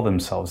they call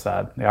themselves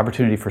that, the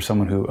opportunity for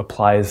someone who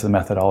applies the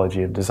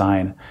methodology of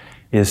design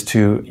is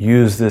to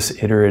use this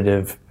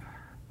iterative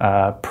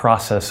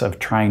process of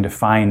trying to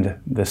find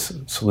this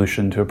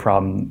solution to a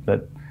problem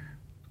that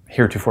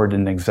heretofore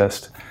didn't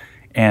exist,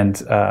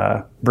 and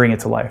bring it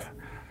to life.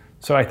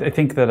 So I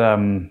think that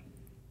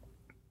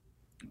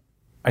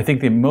I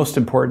think the most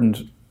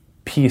important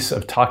piece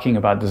of talking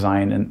about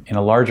design in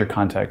a larger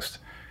context,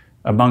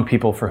 among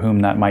people for whom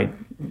that might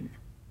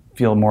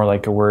feel more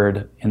like a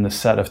word in the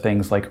set of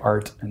things like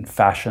art and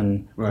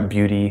fashion, right,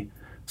 beauty,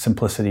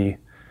 simplicity,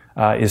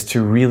 is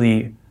to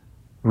really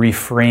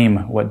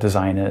reframe what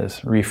design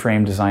is,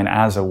 reframe design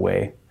as a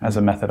way, as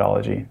a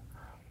methodology.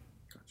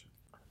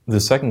 The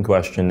second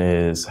question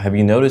is, have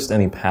you noticed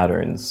any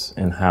patterns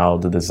in how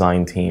the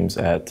design teams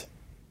at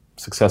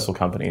successful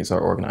companies are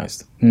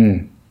organized?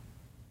 Oh,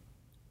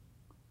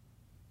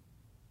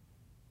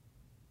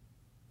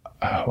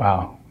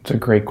 wow, it's a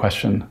great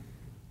question.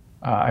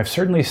 I've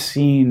certainly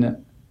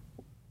seen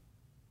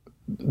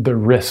the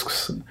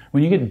risks.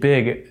 When you get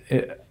big,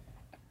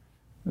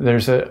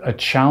 there's a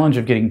challenge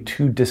of getting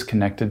too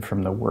disconnected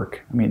from the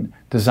work. I mean,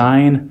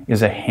 design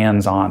is a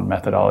hands-on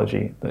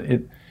methodology.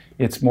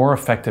 It's more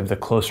effective the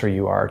closer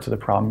you are to the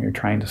problem you're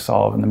trying to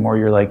solve, and the more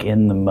you're like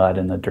in the mud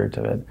and the dirt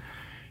of it.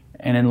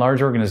 And in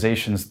large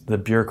organizations, the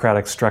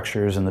bureaucratic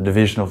structures and the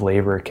division of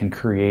labor can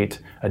create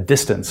a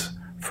distance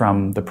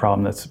from the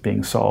problem that's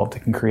being solved.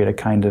 It can create a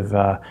kind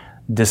of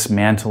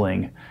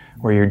dismantling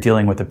where you're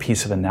dealing with a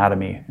piece of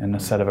anatomy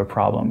instead of a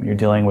problem. You're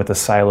dealing with a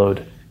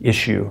siloed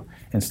issue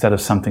instead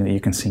of something that you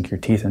can sink your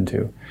teeth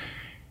into.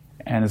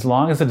 And as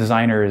long as the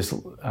designer is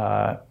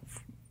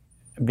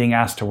being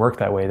asked to work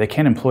that way, they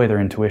can't employ their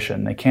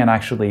intuition. They can't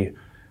actually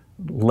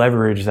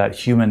leverage that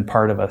human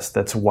part of us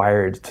that's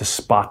wired to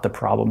spot the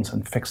problems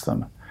and fix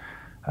them.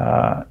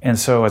 And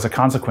so as a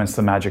consequence,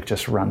 the magic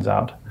just runs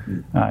out.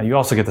 You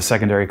also get the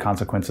secondary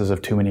consequences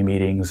of too many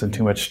meetings and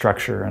too much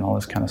structure and all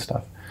this kind of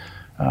stuff.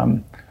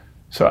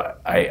 So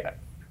I,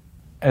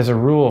 as a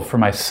rule for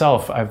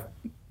myself,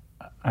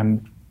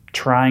 I'm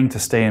trying to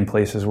stay in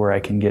places where I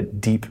can get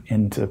deep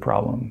into the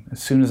problem.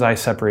 As soon as I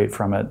separate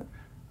from it,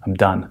 I'm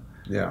done.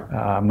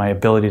 Yeah. My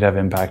ability to have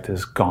impact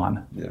is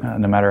gone. Yeah.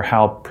 No matter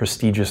how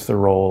prestigious the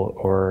role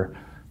or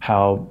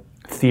how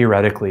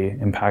theoretically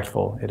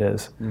impactful it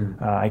is.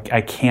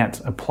 I can't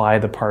apply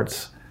the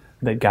parts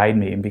that guide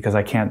me because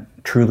I can't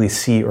truly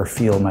see or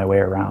feel my way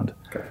around.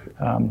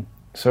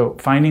 So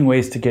finding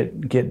ways to get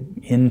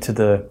into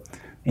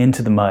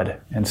the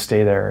mud and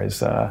stay there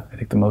is, I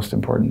think, the most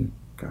important.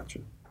 Gotcha.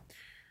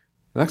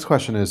 The next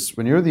question is,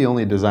 when you're the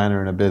only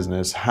designer in a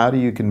business, how do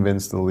you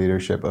convince the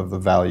leadership of the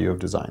value of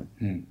design?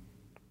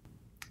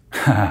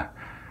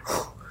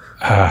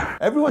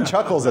 Everyone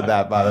chuckles at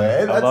that, by the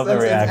way. I love the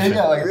reaction.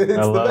 It's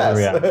I love the best.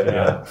 the reaction,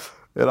 yeah.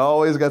 It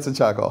always gets a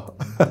chuckle.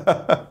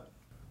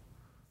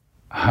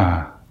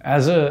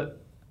 As a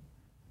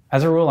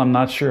rule, I'm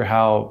not sure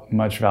how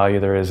much value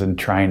there is in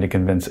trying to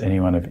convince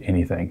anyone of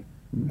anything.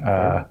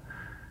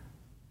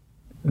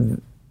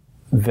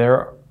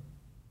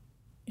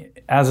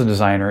 As a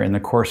designer, in the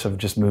course of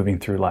just moving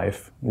through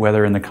life,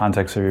 whether in the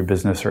context of your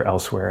business or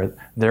elsewhere,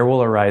 there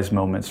will arise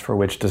moments for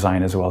which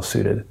design is well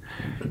suited.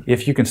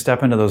 If you can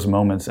step into those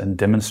moments and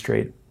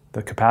demonstrate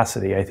the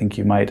capacity, I think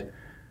you might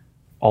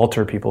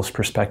alter people's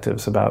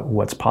perspectives about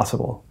what's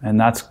possible, and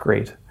that's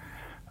great.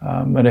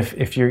 But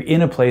if you're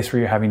in a place where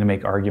you're having to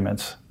make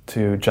arguments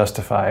to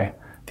justify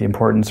the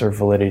importance or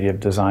validity of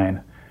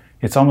design,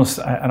 it's almost,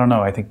 I don't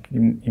know, I think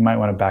you might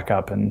want to back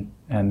up and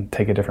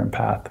take a different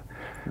path.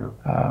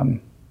 Yeah.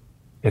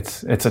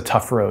 It's a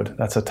tough road.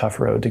 That's a tough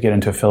road to get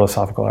into a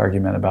philosophical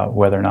argument about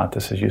whether or not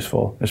this is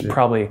useful. There's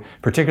probably,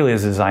 particularly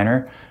as a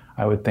designer,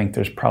 I would think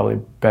there's probably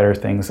better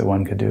things that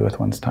one could do with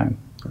one's time.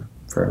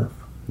 Fair enough.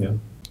 Yeah.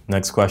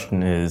 Next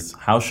question is,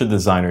 how should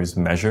designers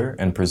measure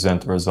and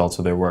present the results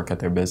of their work at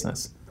their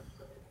business?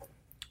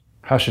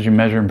 How should you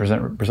measure and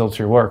present results of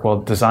your work?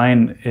 Well,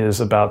 design is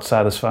about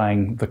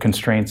satisfying the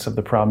constraints of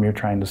the problem you're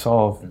trying to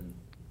solve.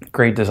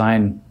 Great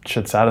design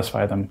should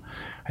satisfy them.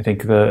 I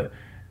think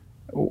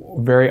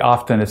very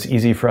often it's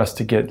easy for us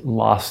to get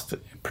lost,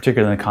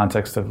 particularly in the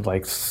context of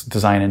like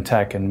design and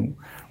tech, and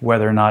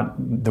whether or not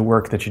the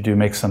work that you do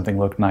makes something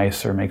look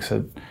nice or makes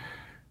it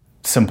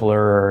simpler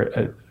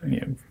or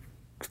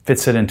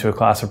fits it into a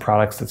class of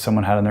products that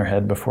someone had in their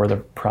head before the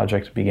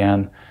project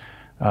began.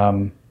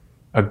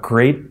 A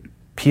great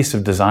piece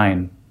of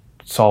design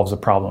solves a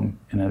problem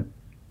in a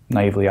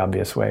naively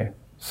obvious way.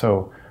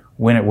 So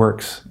when it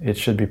works, it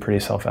should be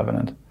pretty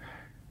self-evident.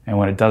 And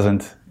when it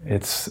doesn't,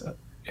 it's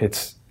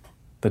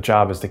the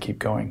job is to keep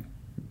going.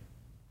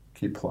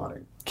 Keep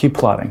plotting. Keep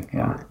plotting,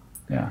 yeah. Right.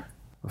 Yeah.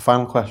 The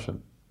final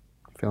question.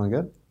 Feeling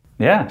good?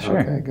 Yeah,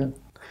 sure. Okay, good.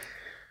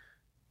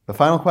 The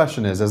final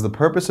question is, as the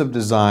purpose of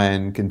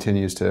design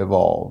continues to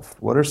evolve,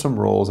 what are some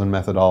roles and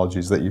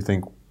methodologies that you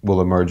think will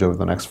emerge over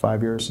the next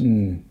 5 years?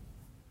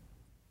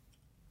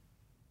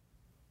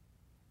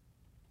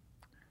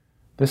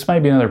 This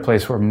might be another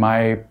place where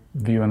my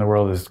view in the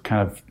world is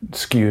kind of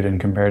skewed and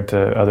compared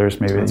to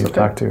others maybe that you've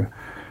talked to.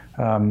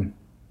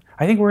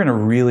 I think we're in a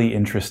really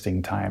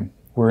interesting time.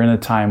 We're in a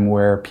time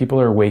where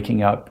people are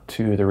waking up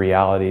to the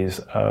realities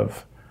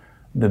of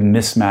the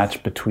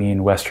mismatch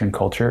between Western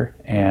culture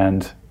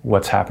and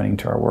what's happening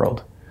to our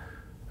world.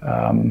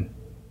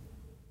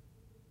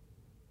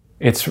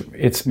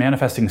 It's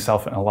manifesting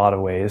itself in a lot of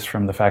ways,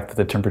 from the fact that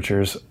the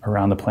temperatures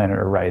around the planet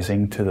are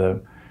rising to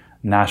the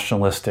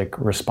nationalistic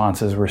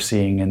responses we're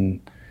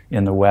seeing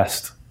in the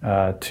West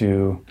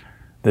to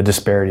the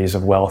disparities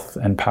of wealth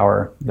and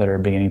power that are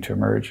beginning to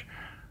emerge.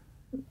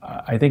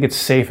 I think it's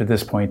safe at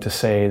this point to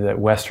say that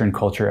Western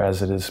culture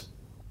as it is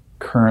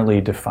currently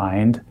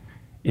defined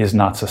is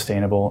not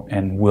sustainable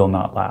and will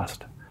not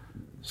last.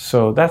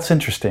 So that's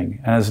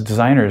interesting. And as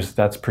designers,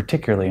 that's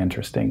particularly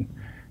interesting.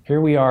 Here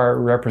we are,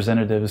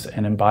 representatives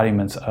and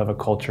embodiments of a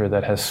culture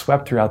that has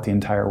swept throughout the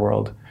entire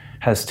world,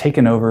 has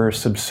taken over,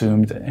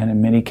 subsumed, and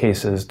in many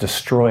cases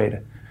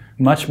destroyed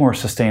much more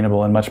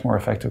sustainable and much more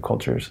effective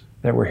cultures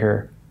that were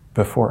here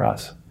before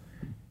us.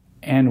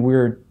 And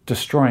we're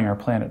destroying our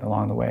planet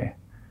along the way.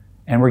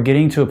 And we're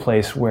getting to a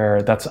place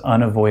where that's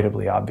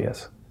unavoidably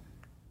obvious.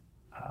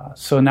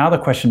 So now the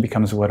question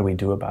becomes, what do we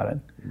do about it?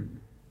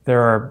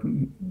 There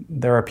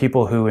are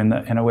people who, in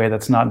a way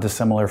that's not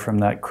dissimilar from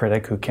that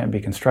critic who can't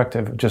be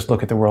constructive, just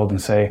look at the world and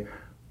say,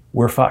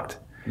 we're fucked.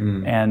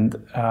 And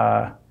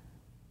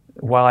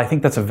while I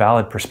think that's a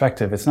valid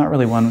perspective, it's not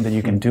really one that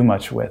you can do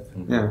much with.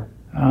 Yeah.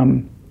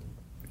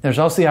 There's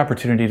also the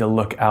opportunity to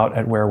look out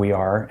at where we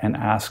are and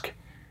ask,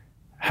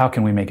 how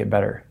can we make it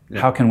better? Yeah.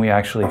 How can we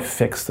actually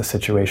fix the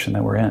situation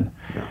that we're in?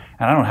 Yeah.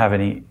 And I don't have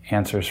any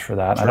answers for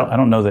that. Sure. I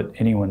don't know that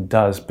anyone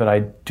does, but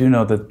I do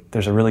know that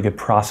there's a really good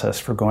process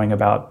for going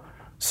about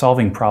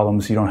solving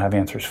problems you don't have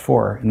answers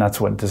for, and that's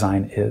what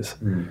design is.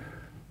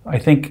 I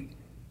think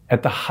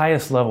at the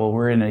highest level,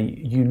 we're in a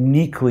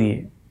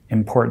uniquely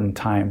important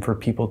time for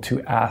people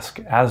to ask,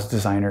 as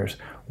designers,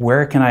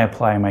 where can I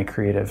apply my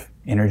creative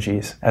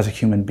energies as a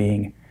human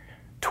being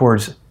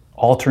towards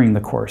altering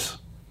the course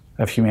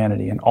of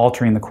humanity and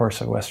altering the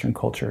course of Western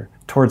culture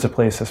towards a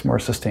place that's more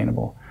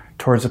sustainable,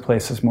 towards a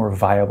place that's more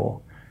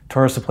viable,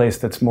 towards a place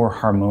that's more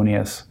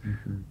harmonious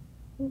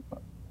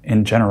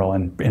in general,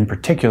 and in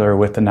particular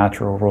with the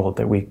natural world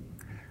that we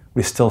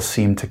still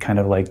seem to kind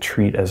of like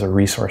treat as a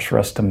resource for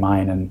us to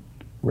mine and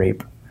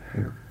rape.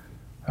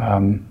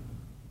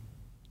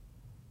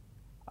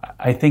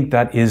 I think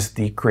that is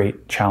the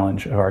great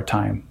challenge of our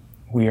time.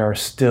 We are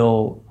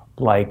still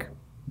like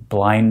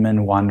blind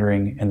men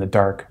wandering in the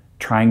dark,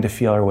 trying to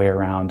feel our way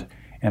around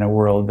in a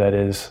world that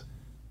is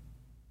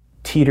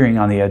teetering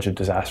on the edge of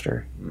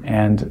disaster.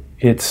 And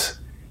it's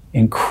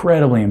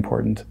incredibly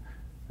important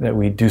that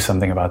we do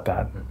something about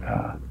that.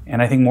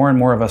 And I think more and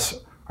more of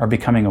us are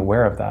becoming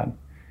aware of that.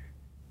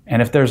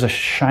 And if there's a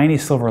shiny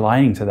silver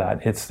lining to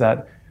that, it's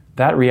that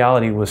that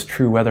reality was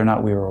true whether or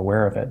not we were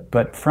aware of it.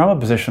 But from a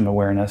position of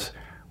awareness,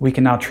 we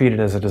can now treat it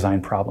as a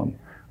design problem.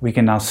 We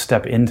can now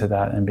step into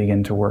that and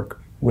begin to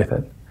work with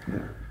it.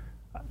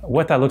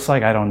 What that looks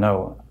like, I don't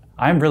know.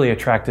 I'm really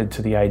attracted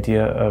to the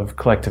idea of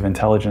collective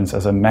intelligence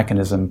as a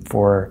mechanism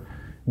for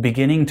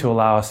beginning to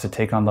allow us to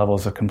take on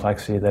levels of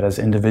complexity that as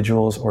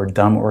individuals or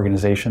dumb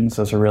organizations,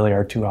 those are really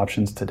our two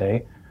options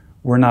today,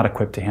 we're not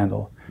equipped to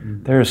handle.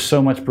 There is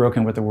so much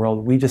broken with the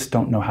world we just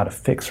don't know how to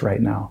fix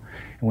right now.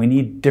 And we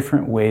need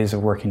different ways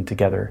of working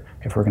together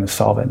if we're going to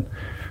solve it.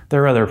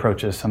 There are other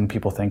approaches. Some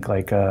people think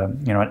like,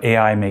 an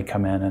AI may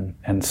come in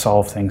and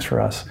solve things for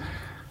us.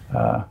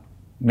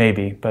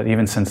 Maybe, but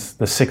even since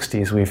the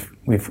 60s,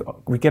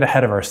 we get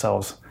ahead of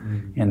ourselves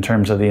in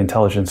terms of the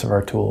intelligence of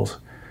our tools.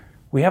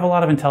 We have a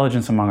lot of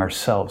intelligence among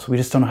ourselves. We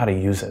just don't know how to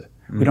use it.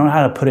 We don't know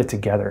how to put it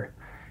together.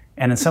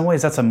 And in some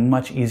ways, that's a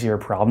much easier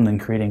problem than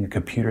creating a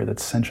computer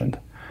that's sentient.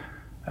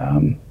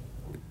 I'm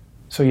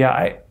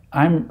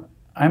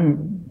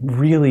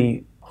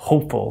really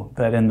hopeful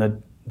that in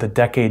the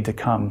decade to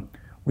come,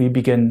 we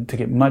begin to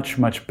get much,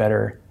 much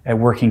better at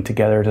working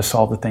together to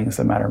solve the things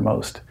that matter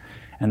most.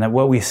 And that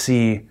what we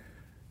see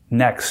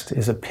next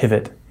is a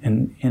pivot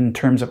in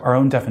terms of our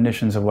own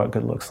definitions of what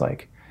good looks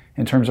like,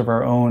 in terms of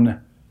our own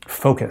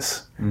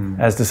focus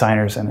as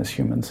designers and as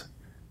humans,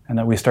 and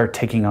that we start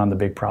taking on the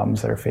big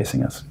problems that are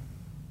facing us.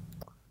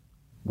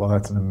 Well,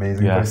 that's an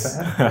amazing place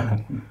to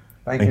end.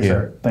 Thank you,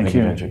 sir. Thank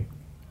you, Benji.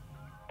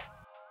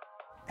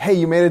 Hey,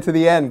 you made it to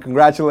the end.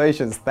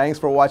 Congratulations. Thanks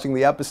for watching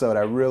the episode.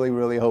 I really,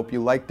 really hope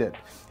you liked it.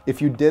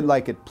 If you did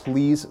like it,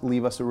 please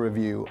leave us a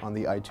review on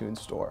the iTunes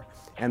store.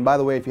 And by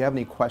the way, if you have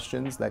any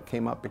questions that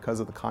came up because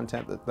of the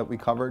content that we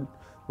covered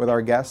with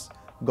our guests,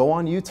 go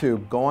on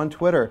YouTube, go on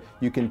Twitter.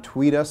 You can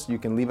tweet us, you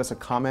can leave us a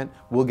comment.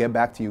 We'll get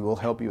back to you. We'll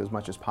help you as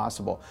much as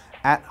possible.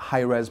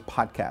 @HighRes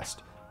Podcast.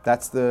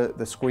 That's the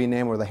screen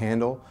name or the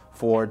handle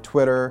for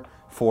Twitter,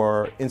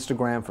 for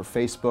Instagram, for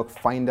Facebook.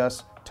 Find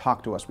us,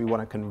 talk to us. We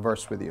want to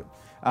converse with you.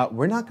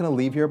 We're not going to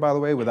leave here, by the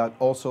way, without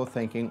also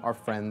thanking our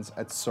friends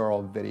at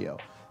Searl Video.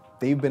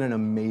 They've been an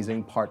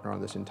amazing partner on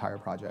this entire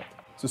project.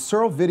 So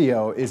Searl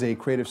Video is a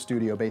creative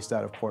studio based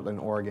out of Portland,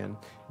 Oregon.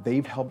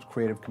 They've helped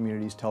creative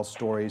communities tell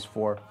stories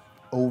for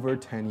over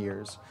 10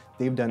 years.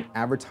 They've done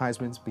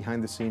advertisements,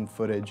 behind the scene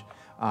footage,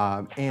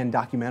 and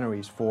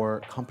documentaries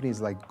for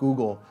companies like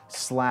Google,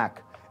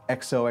 Slack,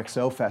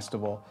 XOXO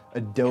Festival,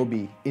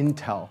 Adobe,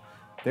 Intel.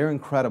 They're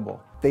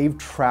incredible. They've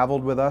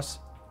traveled with us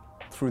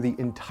through the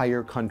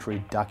entire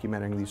country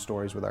documenting these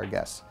stories with our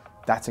guests.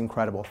 That's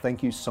incredible.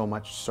 Thank you so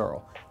much,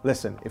 Searl.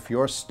 Listen, if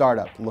you're a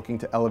startup looking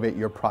to elevate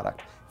your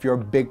product, if you're a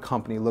big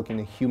company looking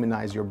to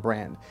humanize your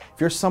brand,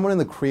 if you're someone in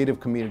the creative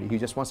community who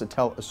just wants to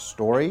tell a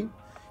story,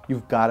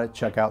 you've got to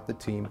check out the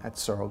team at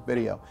Searl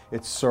Video.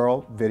 It's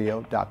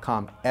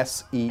searlvideo.com,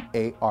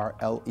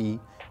 SEARLE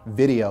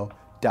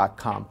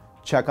video.com.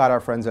 Check out our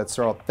friends at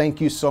Searl.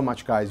 Thank you so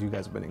much, guys. You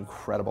guys have been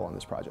incredible on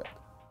this project.